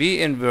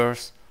 B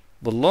inverse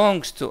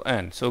belongs to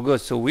n. So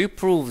good. So we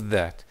proved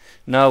that.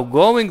 Now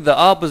going the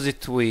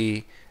opposite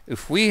way,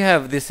 if we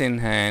have this in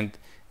hand,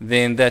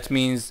 then that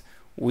means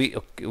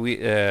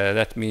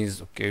that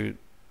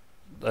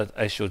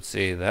I should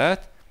say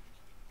that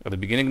at the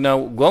beginning.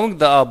 Now going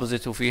the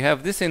opposite, if we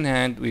have this in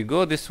hand, we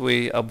go this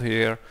way up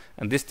here,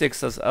 and this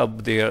takes us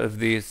up there. If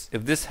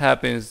this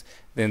happens,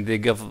 then they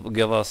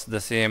give us the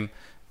same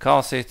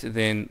coset.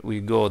 Then we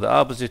go the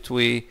opposite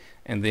way,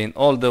 and then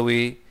all the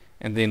way,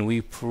 and then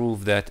we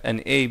prove that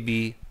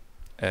NAB.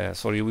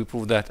 We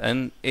prove that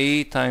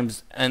NA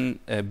times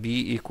NB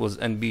equals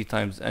NB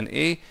times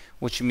NA,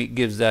 which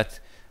gives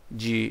that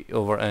G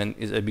over N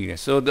is abelian.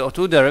 So the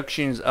two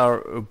directions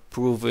are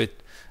proved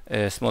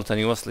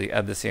simultaneously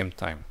at the same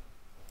time.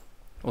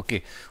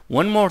 Okay,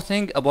 one more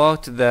thing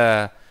about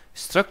the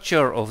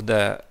structure of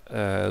the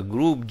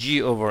group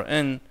G over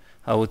N,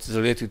 how it's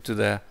related to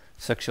the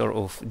structure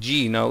of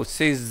G. Now it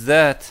says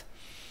that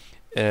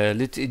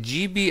let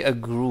G be a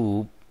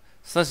group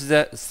such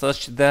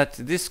that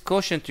this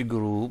quotient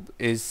group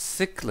is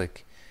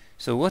cyclic.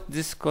 So what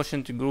this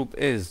quotient group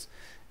is,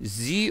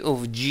 Z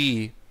of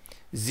G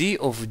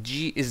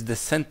is the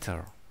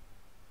center.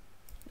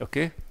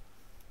 Okay,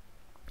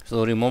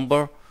 so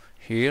remember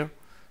here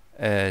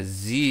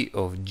Z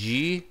of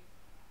G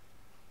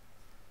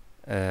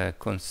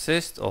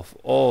consists of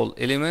all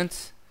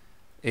elements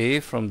A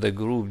from the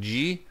group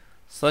G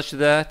such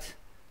that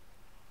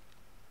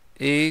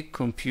A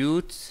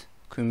commutes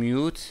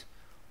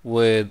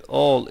with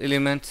all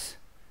elements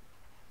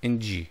in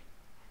G.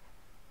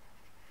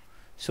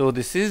 So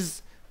this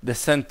is the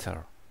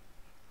center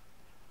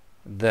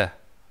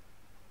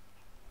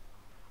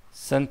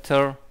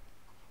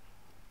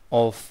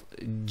of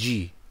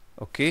G.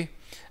 Okay,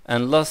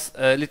 and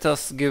let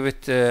us give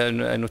it a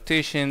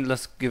notation.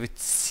 Let's give it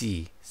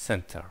C,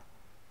 center.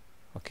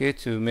 Okay,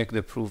 to make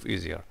the proof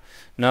easier.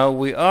 Now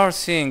we are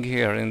saying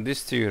here in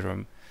this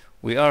theorem,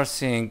 we are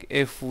saying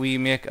if we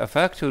make a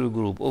factorial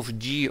group of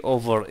G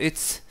over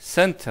its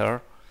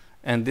center,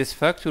 and this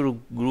factorial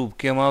group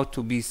came out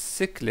to be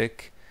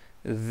cyclic,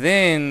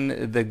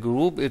 then the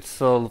group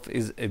itself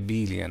is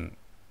abelian.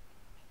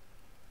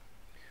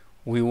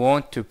 We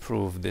want to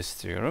prove this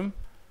theorem.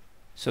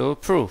 So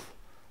proof.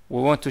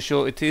 We want to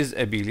show it is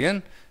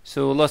abelian.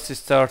 So let's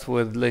start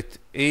with let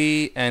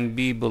A and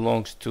B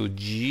belongs to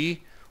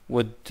G.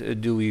 What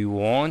do we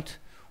want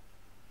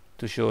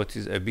to show it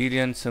is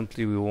abelian?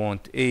 Simply we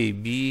want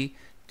AB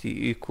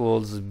T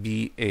equals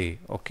BA.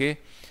 Okay,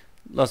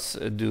 let's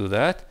do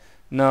that.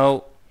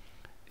 Now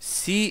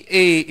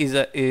CA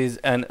is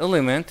an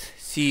element.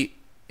 CA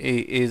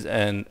is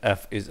an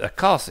F is a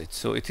coset,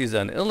 so it is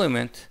an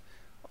element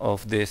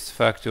of this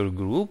factorial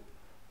group.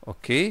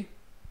 Okay,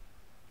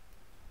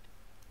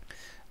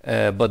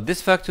 but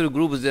this factorial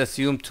group is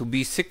assumed to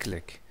be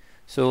cyclic.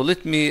 So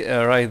let me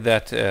write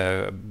that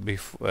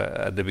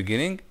at the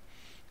beginning.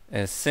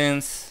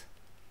 Since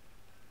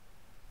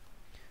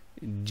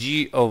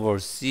G over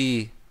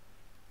C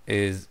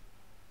is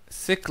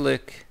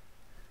cyclic,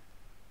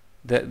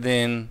 that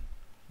then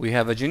we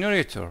have a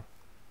generator.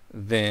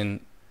 Then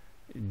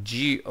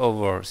G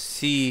over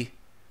C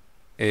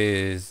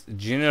is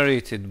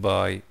generated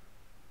by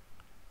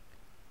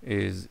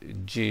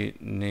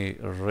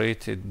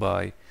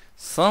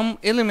some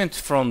element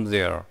from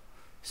there.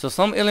 So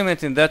some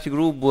element in that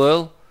group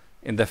will,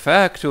 in the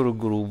factorial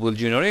group, will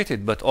generate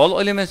it, but all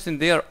elements in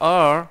there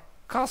are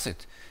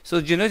coset. So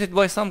generated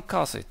by some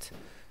coset.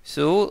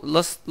 So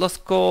let's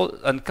call,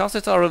 and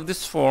cosets are of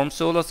this form,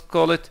 so let's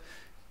call it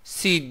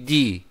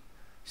CD.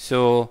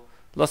 So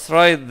let's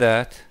write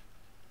that.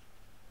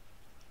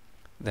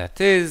 That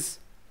is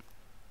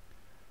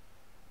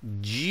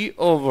G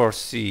over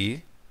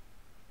C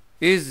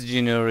is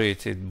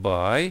generated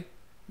by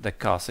the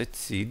coset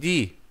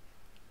CD.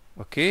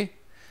 Okay,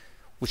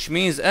 which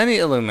means any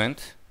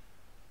element,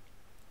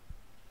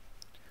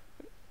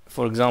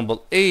 for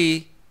example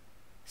A,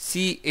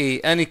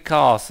 CA, any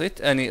coset,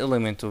 any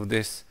element of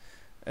this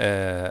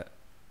factorial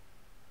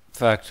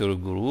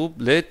group,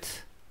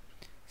 let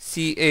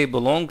CA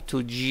belong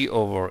to G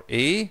over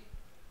A,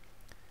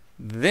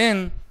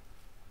 then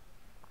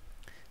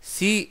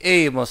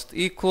CA must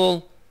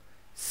equal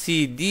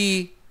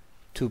CD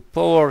to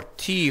power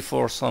T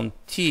for some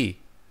T,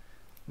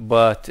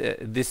 but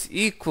this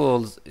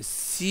equals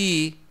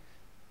C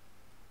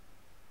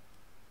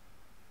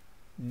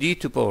D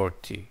to power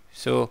T.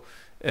 So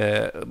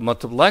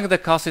multiplying the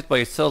coset by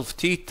itself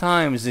T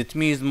times, it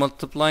means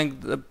multiplying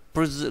the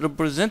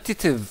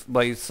representative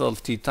by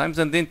itself T times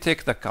and then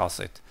take the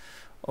coset.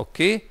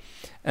 Okay,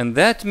 and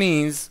that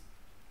means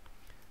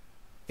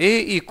A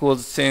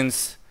equals,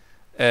 since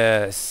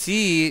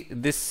C,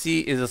 this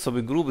C is a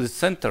subgroup of the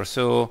center,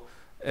 so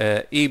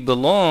E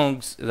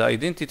belongs, the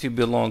identity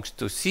belongs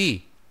to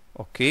C.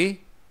 Okay,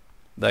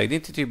 the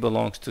identity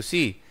belongs to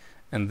C,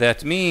 and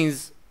that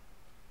means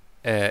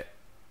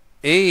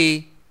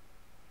A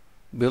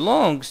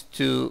belongs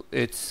to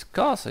its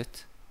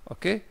coset.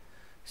 Okay,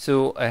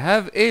 so I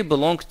have A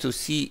belongs to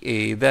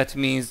CA, that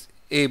means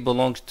A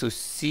belongs to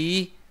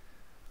C,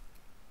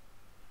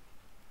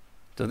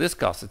 to this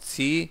coset,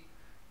 C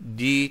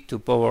D to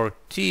power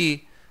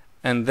T,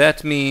 and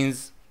that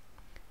means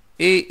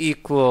A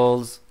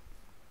equals,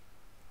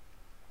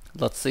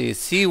 let's say,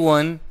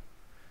 C1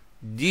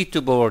 D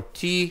to power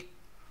T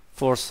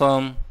for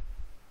some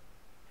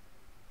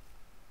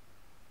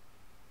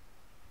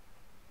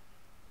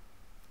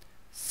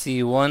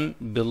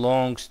C1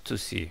 belongs to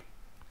C.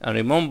 And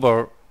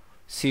remember,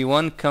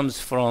 C1 comes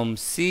from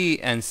C,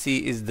 and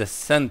C is the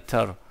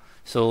center,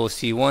 so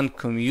C1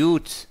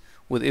 commutes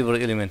with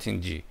every element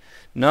in G.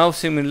 Now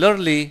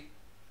similarly,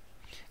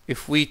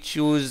 if we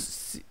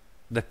choose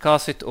the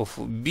coset of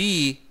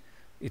B,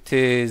 it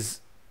is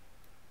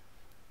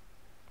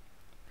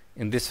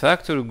in this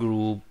factorial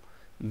group,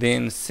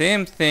 then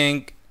same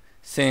thing,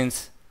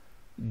 since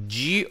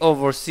G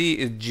over C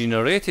is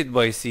generated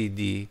by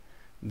CD,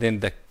 then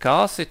the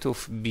coset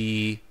of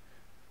B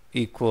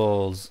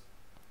equals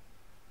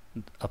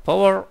a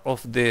power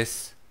of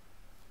this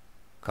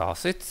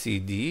coset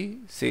CD,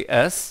 say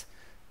S,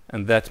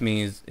 and that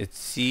means it's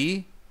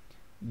C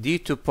D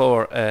to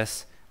power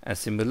S, and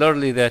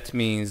similarly that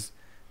means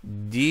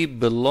D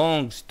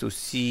belongs to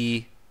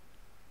C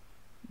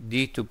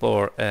D to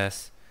power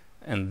S,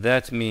 and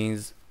that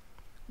means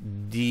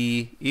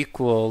D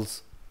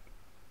equals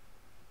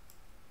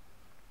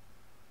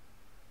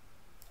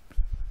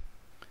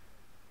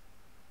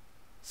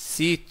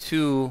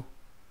C2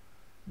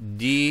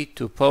 D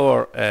to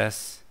power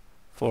S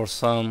for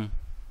some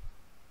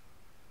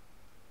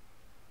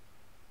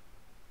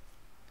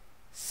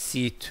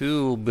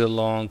C2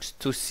 belongs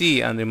to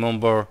C, and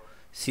remember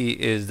C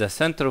is the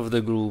center of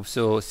the group,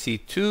 so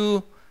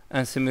C2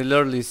 and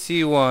similarly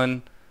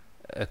C1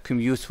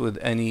 commutes with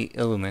any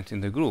element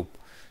in the group.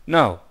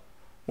 Now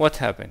what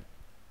happened?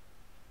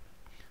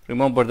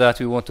 Remember that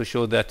we want to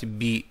show that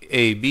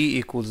AB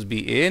equals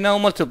BA. Now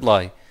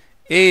multiply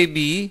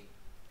AB,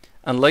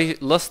 and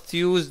let's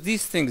use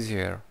these things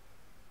here.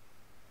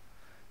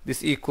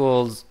 This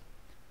equals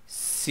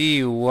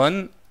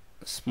C1,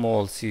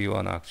 small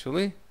c1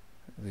 actually,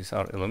 these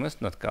are elements,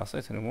 not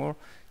coset anymore,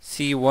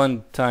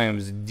 C1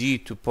 times D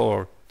to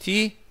power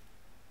T,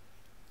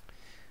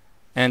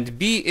 and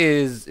B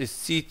is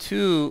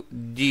C2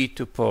 D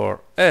to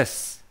power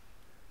S.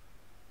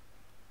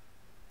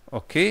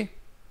 Okay,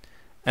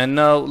 and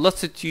now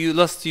let's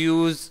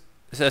use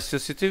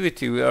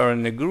associativity. We are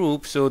in a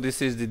group, so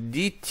this is the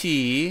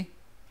dt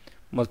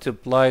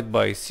multiplied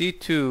by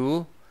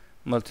C2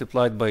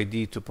 multiplied by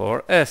D to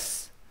power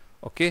S.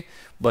 Okay,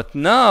 but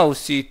now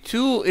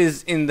C2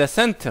 is in the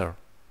center,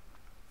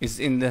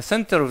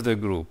 of the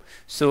group,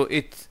 so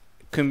it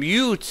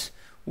commutes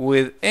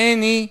with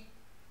any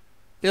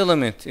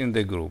element in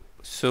the group,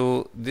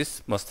 so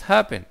this must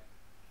happen,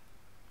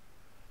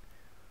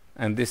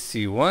 and this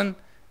C1,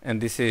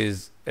 and this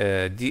is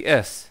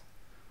ds.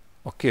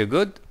 Okay,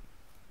 good.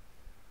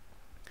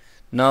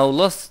 Now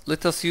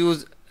let us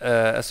use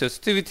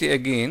associativity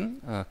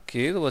again.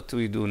 Okay, what do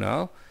we do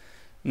now?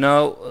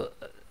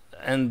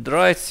 And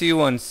write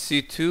C1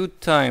 C2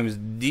 times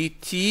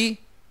dt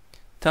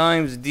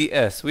times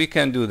ds. We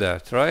can do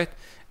that, right?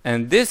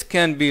 And this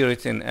can be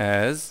written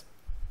as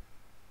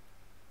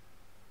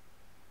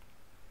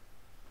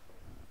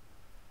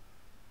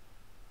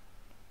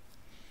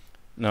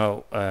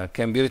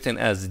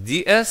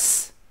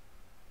ds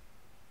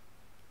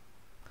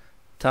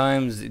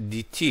times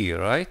dt,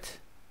 right?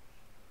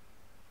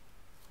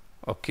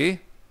 Okay,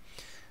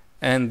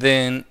 and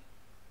then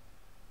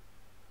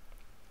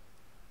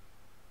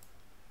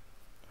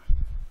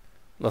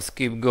let's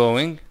keep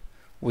going.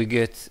 We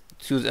get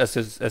choose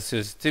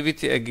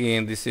associativity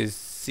again. This is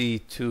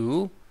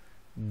C2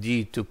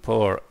 D to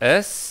power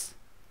S,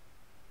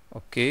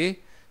 okay,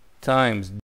 times